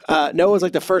 Noah was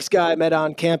like the first guy I met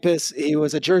on campus. He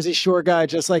was a Jersey Shore guy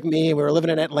just like me. We were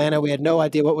living in Atlanta. We had no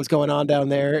idea what was going on down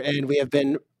there, and we have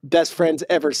been best friends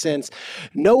ever since.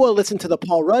 Noah listened to the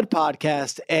Paul Rudd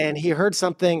podcast, and he heard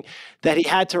something that he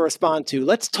had to respond to.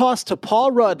 Let's toss to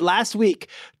Paul Rudd last week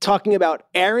talking about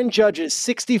Aaron Judge's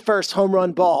 61st home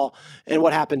run ball and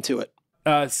what happened to it.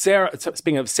 Sarah,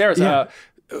 speaking of Sarah's,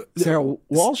 Sarah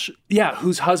Walsh? Yeah,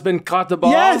 whose husband caught the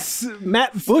ball. Yes,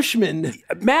 Matt Bushman.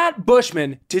 Matt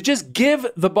Bushman, to just give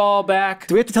the ball back.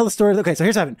 Do we have to tell the story? Okay, so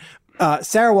here's what happened.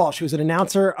 Sarah Walsh, who was an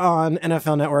announcer on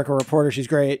NFL Network, a reporter, she's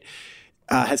great.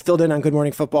 Has filled in on Good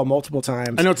Morning Football multiple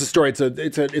times. I know it's a story. It's a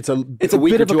bit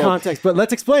of a context, but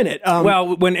let's explain it.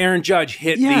 Well, when Aaron Judge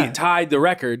tied the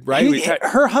record, right?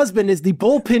 Her husband is the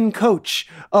bullpen coach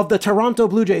of the Toronto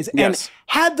Blue Jays and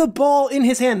had the ball in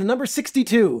his hand, the number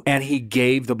 62. And he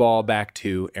gave the ball back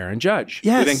to Aaron Judge.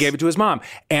 Yes. Who then gave it to his mom.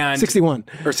 And 61.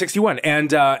 Or 61. And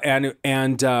there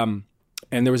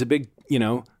was a big,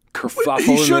 kerfuffle.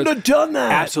 He shouldn't have done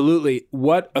that. Absolutely.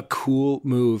 What a cool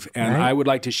move. And I would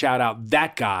like to shout out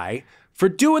that guy for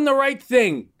doing the right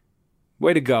thing.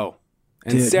 Way to go.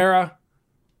 And Dude. Sarah,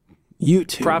 you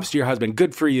too. Props to your husband.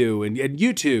 Good for you. And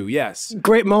you too, yes.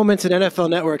 Great moments in NFL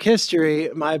Network history.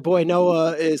 My boy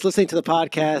Noah is listening to the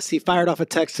podcast. He fired off a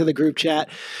text to the group chat.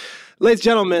 Ladies and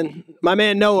gentlemen, my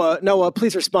man Noah. Noah,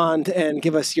 please respond and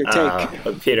give us your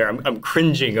take. Peter, I'm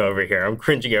cringing over here.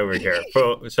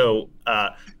 So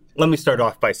let me start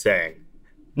off by saying,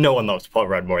 no one loves Paul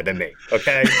Rudd more than me,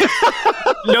 okay?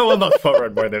 No one loves Paul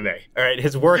Rudd more than me, all right?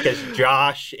 His work as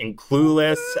Josh in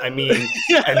Clueless,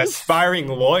 an aspiring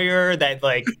lawyer that,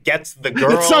 gets the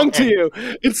girl. It's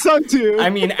sung to you. I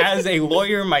mean, as a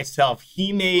lawyer myself,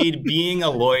 he made being a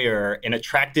lawyer an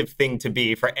attractive thing to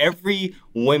be for every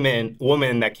woman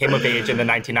that came of age in the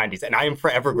 1990s, and I am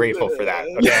forever grateful for that,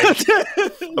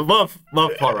 okay? I love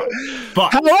Paul Rudd.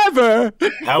 But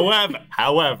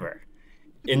However,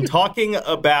 in talking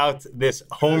about this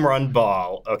home run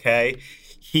ball, okay,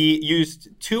 he used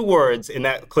two words in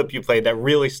that clip you played that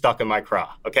really stuck in my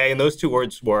craw, okay? And those two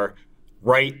words were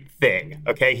right thing,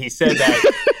 okay? He said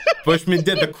that Bushman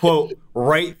did the, quote,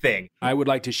 right thing. I would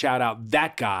like to shout out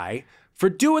that guy for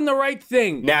doing the right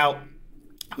thing. Now,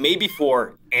 maybe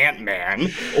for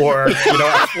Ant-Man or,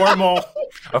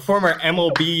 a former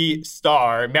MLB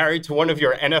star married to one of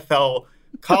your NFL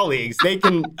colleagues, they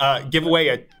can give away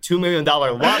a $2 million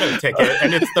lotto ticket,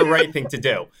 and it's the right thing to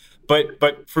do.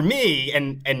 But for me,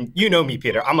 and you know me,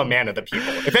 Peter, I'm a man of the people.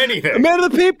 If anything, a man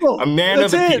of the people. A man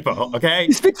of the people. Okay,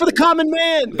 you speak for the common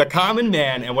man. The common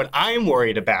man, and what I'm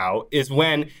worried about is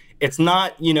when it's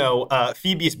not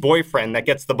Phoebe's boyfriend that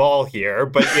gets the ball here,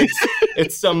 but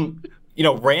it's some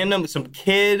some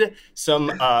kid,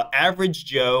 some average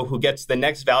Joe who gets the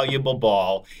next valuable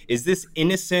ball. Is this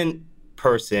innocent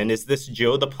person, is this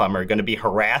Joe the plumber, going to be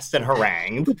harassed and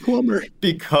harangued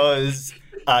because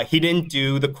he didn't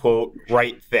do the, quote,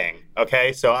 right thing?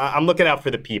 Okay, so I'm looking out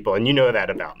for the people, and you know that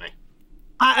about me.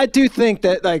 I do think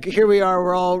that, here we are,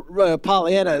 we're all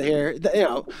Pollyanna here.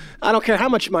 I don't care how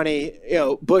much money,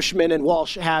 Bushman and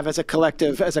Walsh have as a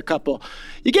collective, as a couple.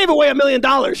 You gave away $1 million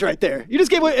right there. You just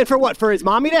gave away, and for what? For his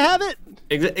mommy to have it?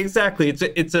 Exactly.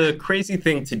 It's a crazy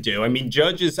thing to do. I mean,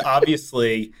 Judge is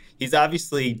obviously, He's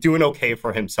obviously doing okay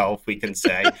for himself, we can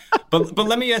say. but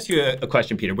let me ask you a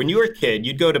question, Peter. When you were a kid,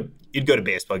 you'd go to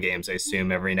baseball games, I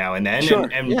assume, every now and then. Sure,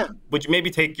 and would you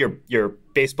maybe take your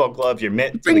baseball glove, your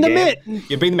mitt, bring to the the game? mitt.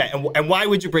 You bring the mitt. And why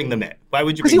would you bring the mitt? Why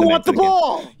would you? Because Bring you the want mitt the to game?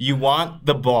 ball. You want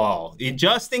the ball.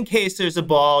 Just in case there's a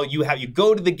ball, you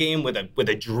go to the game with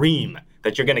a dream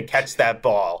that you're going to catch that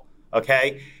ball.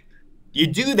 Okay. You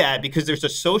do that because there's a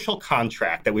social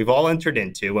contract that we've all entered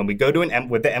into when we go to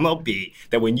with the MLB,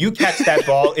 that when you catch that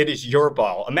ball, it is your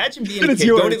ball. Imagine being a kid,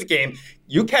 go to the game,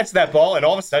 you catch that ball, and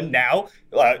all of a sudden now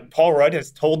Paul Rudd has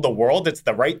told the world it's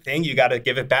the right thing. You got to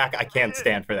give it back. I can't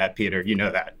stand for that, Peter. You know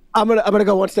that. I'm gonna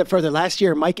go one step further. Last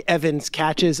year, Mike Evans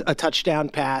catches a touchdown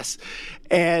pass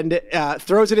and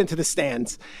throws it into the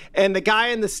stands. And the guy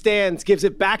in the stands gives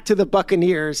it back to the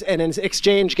Buccaneers, and in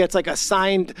exchange gets like a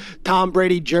signed Tom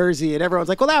Brady jersey. And everyone's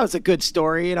like, "Well, that was a good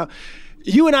story." You know,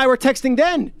 you and I were texting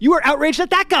then. You were outraged at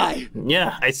that guy.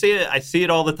 Yeah, I see it. I see it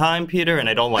all the time, Peter, and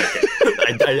I don't like it.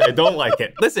 I don't like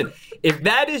it. Listen, if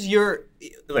that is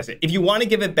if you want to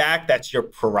give it back, that's your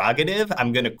prerogative.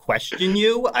 I'm going to question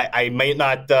you. I may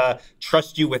not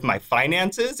trust you with my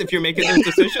finances if you're making those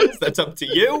decisions. That's up to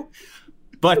you.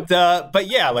 But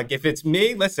yeah, like if it's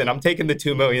me, listen, I'm taking the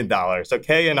 $2 million,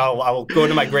 okay? And I'll go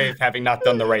to my grave having not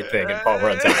done the right thing in Paul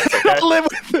Rudd's eyes, okay?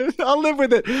 I'll live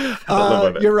with it.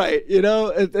 You're right. You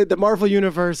know, the Marvel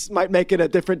Universe might make it a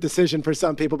different decision for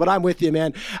some people, but I'm with you,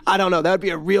 man. I don't know. That would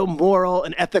be a real moral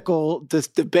and ethical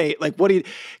debate. Like,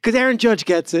 because Aaron Judge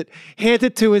gets it, hands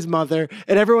it to his mother,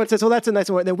 and everyone says, well, that's a nice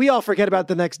one. And then we all forget about it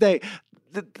the next day.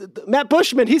 Matt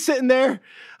Bushman, he's sitting there.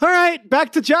 All right,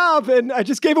 back to job, and I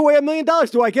just gave away $1 million.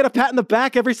 Do I get a pat in the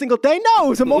back every single day?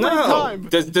 No, it's a moment in time.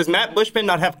 Does Matt Bushman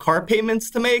not have car payments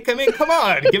to make? I mean, come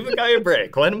on, give the guy a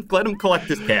break. Let him collect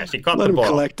his cash. He caught the ball. Let him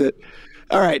collect it.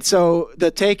 All right, so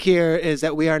the take here is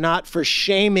that we are not for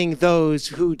shaming those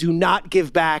who do not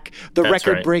give back the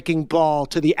record-breaking ball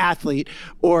to the athlete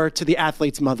or to the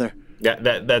athlete's mother. Yeah,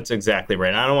 that's exactly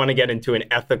right. I don't want to get into an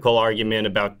ethical argument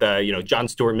about the, John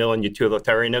Stuart Mill and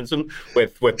utilitarianism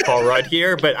with Paul Rudd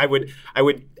here, but I would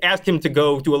ask him to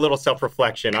go do a little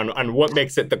self-reflection on what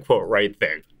makes it the quote right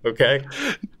thing. Okay.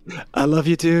 I love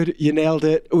you, dude. You nailed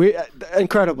it.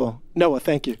 Incredible, Noah.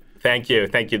 Thank you. Thank you.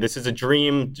 This is a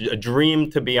dream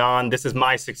to be on. This is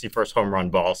my 61st home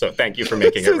run ball. So thank you for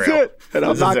making it real. This is it. And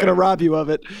I'm not going to rob you of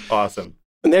it. Awesome.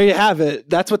 And there you have it.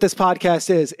 That's what this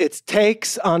podcast is. It's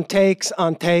takes on takes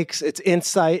on takes. It's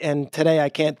insight. And today I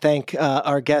can't thank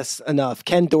our guests enough.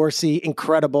 Ken Dorsey,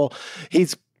 incredible.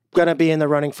 He's going to be in the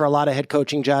running for a lot of head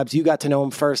coaching jobs. You got to know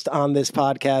him first on this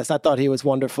podcast. I thought he was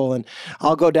wonderful. And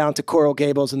I'll go down to Coral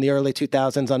Gables in the early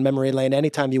 2000s on memory lane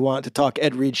anytime you want to talk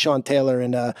Ed Reed, Sean Taylor,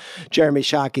 and Jeremy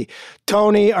Shockey.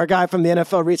 Tony, our guy from the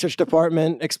NFL research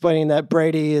department, explaining that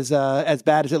Brady is as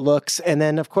bad as it looks. And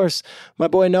then, of course, my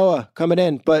boy Noah coming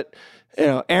in. But,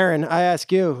 Aaron, I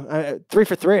ask you, 3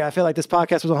 for 3. I feel like this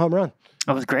podcast was a home run.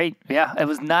 It was great. Yeah, it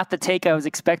was not the take I was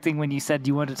expecting when you said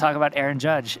you wanted to talk about Aaron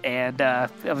Judge, and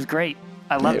it was great.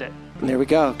 I loved it. There we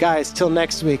go. Guys, till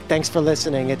next week, thanks for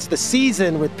listening. It's The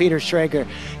Season with Peter Schrager.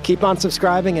 Keep on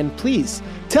subscribing, and please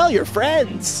tell your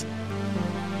friends.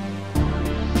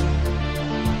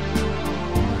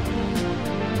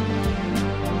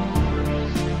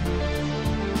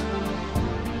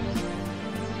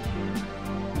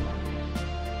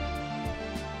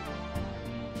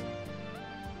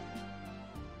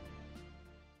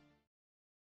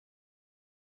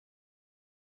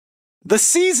 The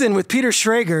Season with Peter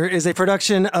Schrager is a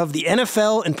production of the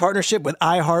NFL in partnership with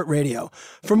iHeartRadio.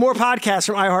 For more podcasts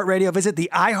from iHeartRadio, visit the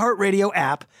iHeartRadio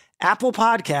app, Apple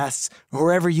Podcasts, or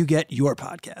wherever you get your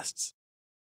podcasts.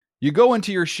 You go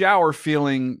into your shower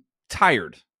feeling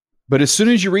tired, but as soon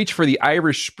as you reach for the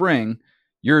Irish Spring,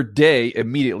 your day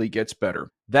immediately gets better.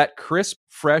 That crisp,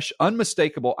 fresh,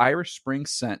 unmistakable Irish Spring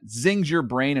scent zings your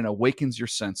brain and awakens your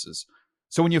senses.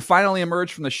 So when you finally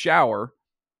emerge from the shower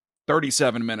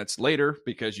 37 minutes later,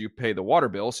 because you pay the water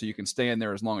bill so you can stay in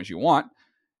there as long as you want,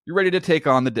 you're ready to take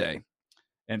on the day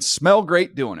and smell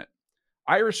great doing it.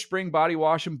 Irish Spring Body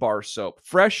Wash and Bar Soap.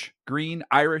 Fresh, green,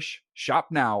 Irish. Shop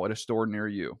now at a store near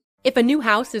you. If a new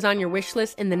house is on your wish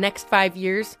list in the next 5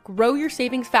 years, grow your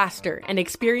savings faster and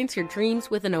experience your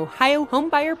dreams with an Ohio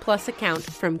Homebuyer Plus account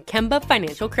from Kemba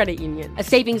Financial Credit Union. A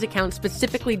savings account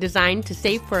specifically designed to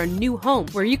save for a new home,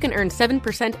 where you can earn 7%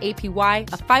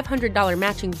 APY, a $500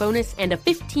 matching bonus, and a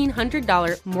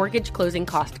 $1,500 mortgage closing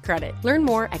cost credit. Learn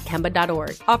more at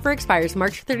Kemba.org. Offer expires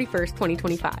March 31st,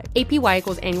 2025. APY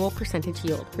equals annual percentage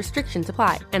yield. Restrictions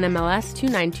apply. NMLS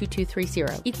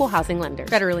 292230. Equal housing lender.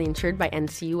 Federally insured by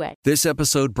NCUA. This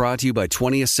episode brought to you by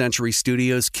 20th Century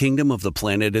Studios' Kingdom of the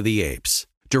Planet of the Apes.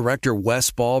 Director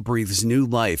Wes Ball breathes new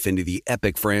life into the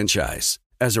epic franchise.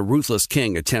 As a ruthless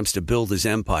king attempts to build his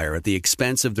empire at the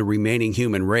expense of the remaining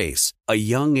human race, a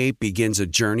young ape begins a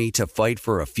journey to fight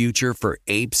for a future for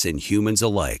apes and humans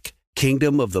alike.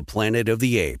 Kingdom of the Planet of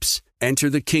the Apes. Enter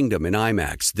the kingdom in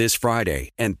IMAX this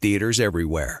Friday and theaters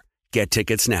everywhere. Get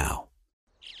tickets now.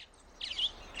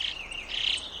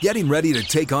 Getting ready to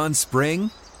take on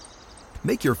spring?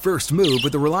 Make your first move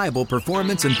with the reliable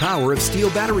performance and power of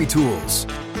Steel battery tools.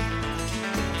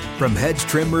 From hedge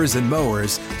trimmers and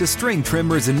mowers to string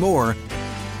trimmers and more,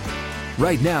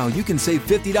 right now you can save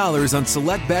 $50 on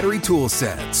select battery tool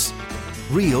sets.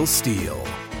 Real Steel.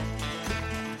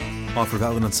 Offer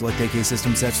valid on select AK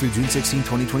system sets through June 16,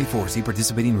 2024. See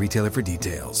participating retailer for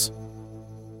details.